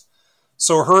house.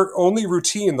 So her only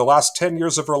routine the last 10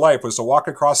 years of her life was to walk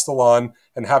across the lawn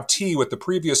and have tea with the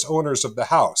previous owners of the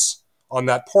house on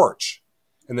that porch.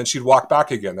 And then she'd walk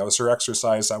back again. That was her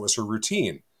exercise. That was her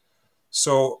routine.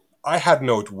 So I had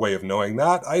no way of knowing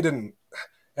that. I didn't.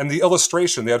 And the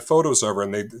illustration, they had photos of her,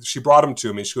 and she brought them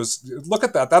to me. She goes, "Look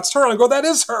at that. That's her." And I go, "That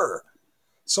is her."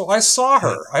 So I saw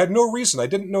her. I had no reason. I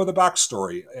didn't know the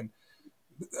backstory. And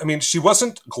I mean, she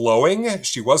wasn't glowing.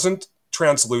 She wasn't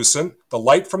translucent. The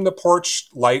light from the porch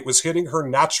light was hitting her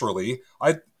naturally.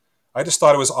 I just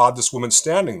thought it was odd, this woman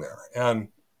standing there. And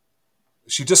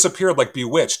she disappeared like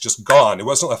bewitched, just gone. It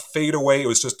wasn't a fade away. It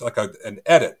was just like an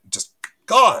edit, just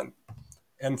gone.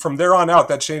 And from there on out,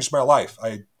 that changed my life.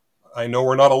 I know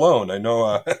we're not alone. I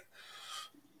know,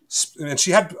 and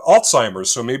she had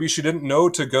Alzheimer's, so maybe she didn't know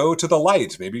to go to the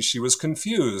light. Maybe she was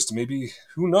confused. Maybe,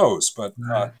 who knows? But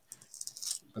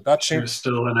that changed. She was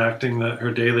still enacting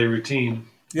her daily routine.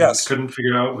 Yes. Couldn't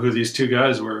figure out who these 2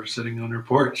 guys were sitting on her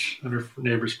porch, on her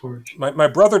neighbor's porch. My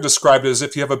brother described it as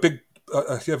if you have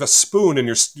if you have a spoon and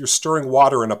you're stirring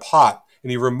water in a pot,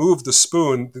 and you remove the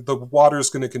spoon, the water is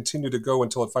going to continue to go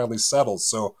until it finally settles.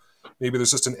 So maybe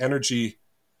there's just an energy,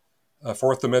 a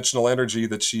fourth dimensional energy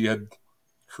that she had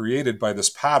created by this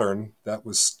pattern that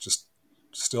was just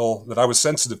still, that I was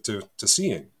sensitive to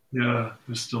seeing. Yeah, it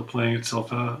was still playing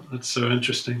itself out. That's so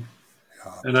interesting.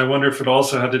 And I wonder if it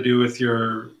also had to do with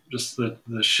just the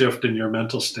shift in your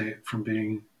mental state from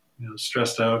being,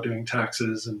 stressed out doing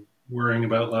taxes and worrying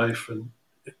about life, and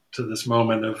to this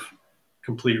moment of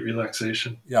complete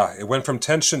relaxation. Yeah, it went from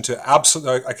tension to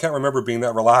absolute. I can't remember being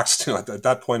that relaxed at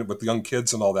that point with the young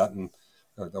kids and all that, and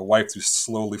the wife was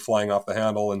slowly flying off the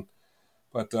handle.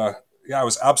 But I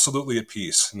was absolutely at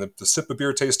peace. And the sip of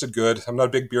beer tasted good. I'm not a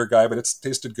big beer guy, but it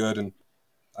tasted good. And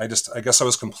I guess I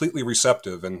was completely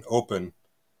receptive and open.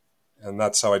 And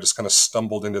that's how I just kind of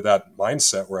stumbled into that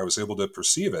mindset where I was able to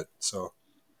perceive it. So,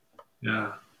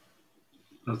 yeah,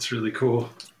 that's really cool.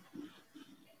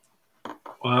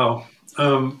 Wow.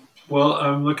 Well,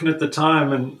 I'm looking at the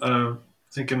time and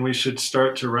thinking we should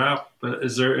start to wrap. But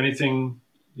is there anything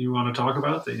you want to talk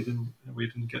about that we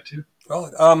didn't get to?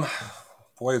 Well,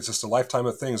 boy, it's just a lifetime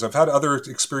of things. I've had other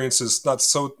experiences,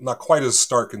 not quite as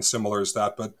stark and similar as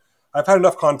that, but I've had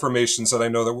enough confirmations that I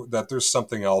know that there's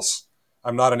something else.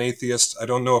 I'm not an atheist. I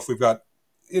don't know if we've got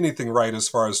anything right as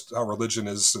far as how religion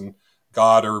is and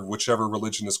God or whichever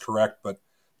religion is correct, but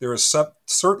there is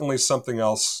certainly something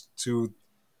else to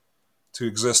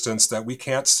existence that we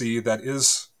can't see that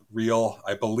is real.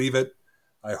 I believe it.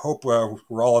 I hope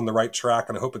we're all on the right track,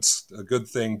 and I hope it's a good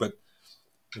thing. But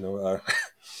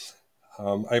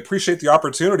I appreciate the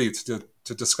opportunity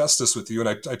to discuss this with you, and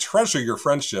I treasure your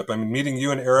friendship. I mean, meeting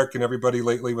you and Eric and everybody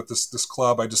lately with this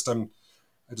club, I just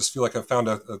feel like I've found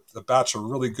a batch of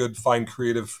really good, fine,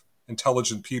 creative,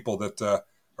 intelligent people that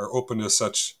are open to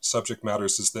such subject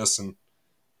matters as this. And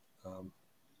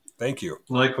thank you.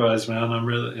 Likewise, man. I'm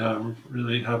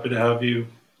really happy to have you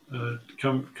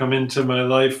come into my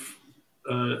life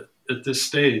at this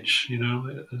stage.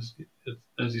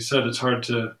 As you said, it's hard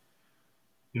to,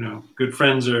 good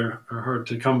friends are hard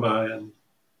to come by, and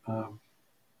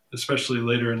especially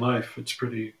later in life, it's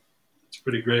pretty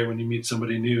great when you meet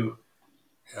somebody new,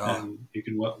 and you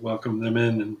can welcome them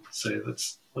in and say,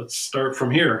 let's start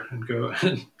from here and go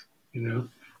and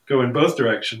go in both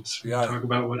directions. Yeah. Talk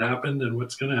about what happened and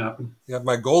what's going to happen. Yeah,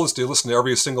 my goal is to listen to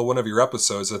every single one of your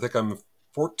episodes. I think I'm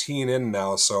 14 in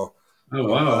now, so. Oh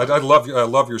wow! I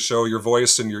love your show, your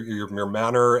voice, and your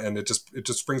manner, and it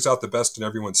just brings out the best in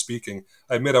everyone speaking.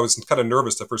 I admit I was kind of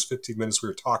nervous the first 15 minutes we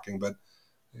were talking, but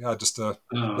yeah, just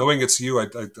knowing it's you, I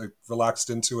relaxed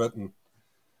into it, and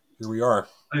here we are.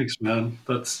 Thanks, man.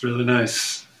 That's really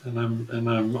nice, and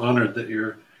I'm honored that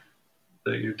you're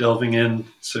delving in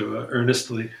so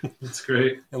earnestly. That's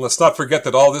great. And let's not forget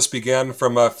that all this began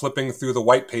from flipping through the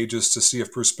white pages to see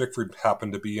if Bruce Bickford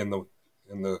happened to be in the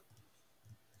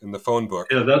phone book.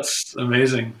 Yeah, that's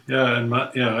amazing. Yeah, and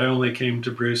I only came to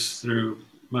Bruce through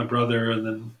my brother, and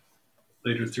then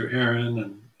later through Aaron,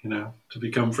 and to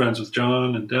become friends with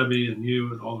John and Debbie and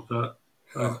you and all of that.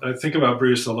 I think about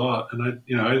Bruce a lot, and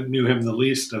I knew him the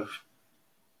least of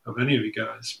any of you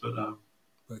guys, but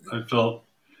I felt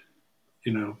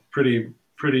pretty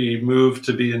moved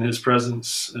to be in his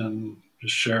presence and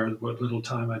just share what little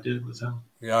time I did with him.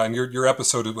 Yeah, and your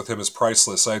episode with him is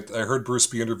priceless. I heard Bruce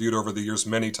be interviewed over the years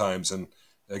many times, and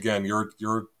again,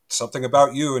 you're something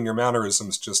about you and your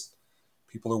mannerisms. Just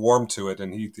people are warm to it,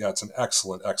 and it's an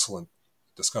excellent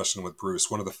discussion with Bruce.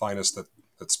 One of the finest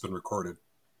that's been recorded.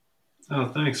 Oh,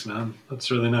 thanks, man. That's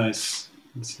really nice.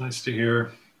 It's nice to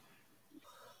hear.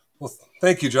 Well,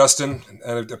 thank you, Justin,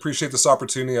 and I appreciate this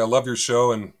opportunity. I love your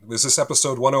show, and is this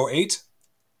episode 108?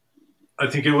 I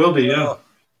think it will be, yeah.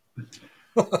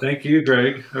 Thank you,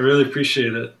 Greg. I really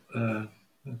appreciate it. I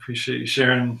appreciate you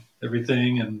sharing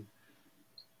everything, and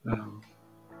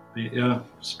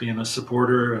just being a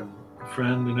supporter and a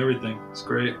friend and everything. It's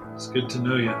great. It's good to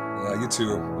know you. Yeah, you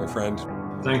too, my friend.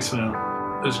 Thanks, man.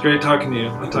 It was great talking to you.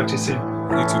 I'll talk to you soon.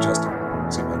 You too, Justin.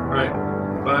 See you, man. All right.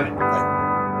 Bye. Bye.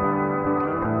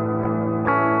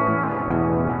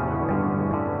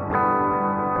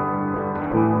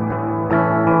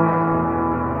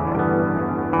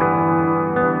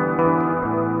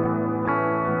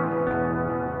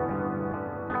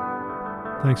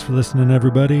 Thanks for listening,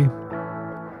 everybody.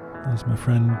 That's my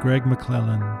friend Greg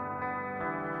McClellan.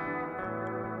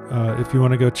 If you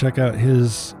want to go check out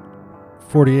his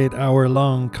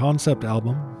 48-hour-long concept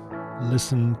album,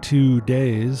 Listen 2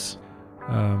 Days,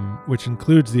 which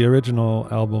includes the original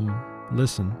album,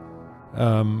 Listen,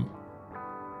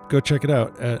 go check it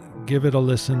out at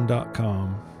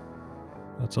giveitaListen.com.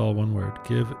 That's all one word,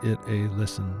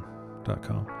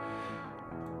 giveitaListen.com.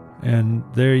 And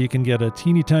there you can get a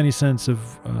teeny tiny sense of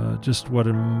just what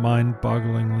a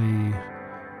mind-bogglingly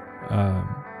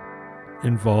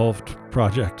involved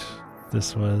project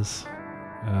this was.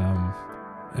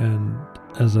 And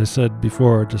as I said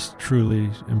before, just truly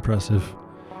impressive.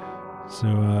 So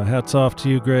hats off to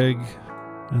you, Greg.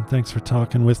 And thanks for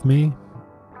talking with me.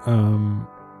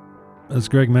 As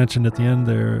Greg mentioned at the end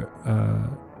there,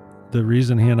 the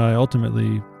reason he and I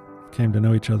ultimately came to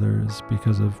know each other is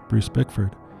because of Bruce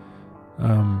Bickford.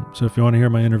 So if you want to hear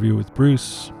my interview with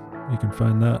Bruce, you can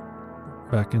find that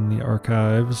back in the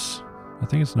archives. I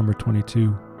think it's number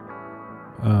 22.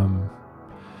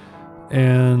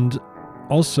 And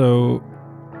also,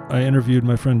 I interviewed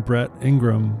my friend Brett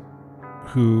Ingram,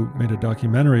 who made a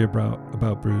documentary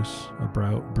about Bruce.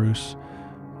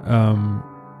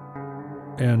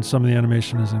 And some of the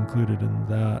animation is included in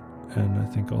that, and I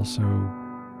think also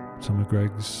some of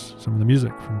the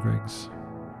music from Greg's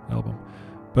album.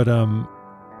 But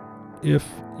if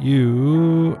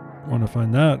you want to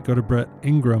find that, go to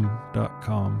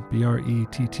brettingram.com,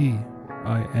 BRETTINGRAM,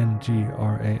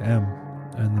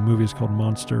 and the movie is called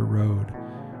Monster Road,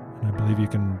 and I believe you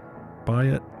can buy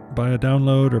a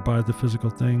download or buy the physical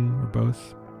thing, or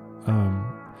both,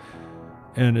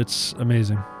 and it's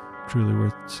amazing, truly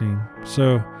worth seeing.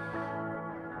 So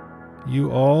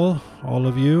you all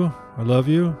of you, I love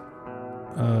you.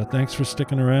 Thanks for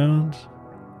sticking around.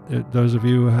 Those of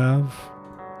you who have,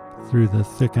 through the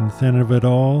thick and thin of it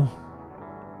all.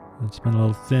 It's been a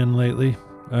little thin lately,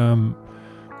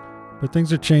 but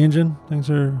things are changing. Things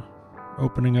are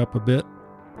opening up a bit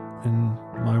in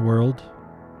my world,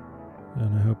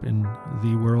 and I hope in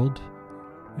the world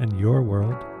and your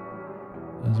world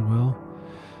as well.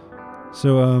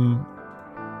 So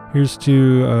here's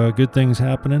to good things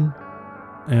happening,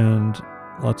 and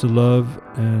lots of love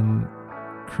and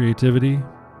creativity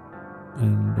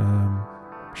and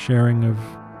sharing of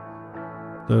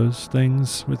those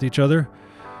things with each other.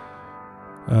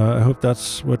 I hope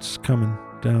that's what's coming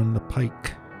down the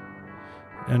pike.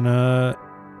 And I'll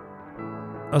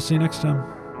see you next time.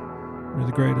 You're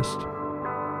the greatest.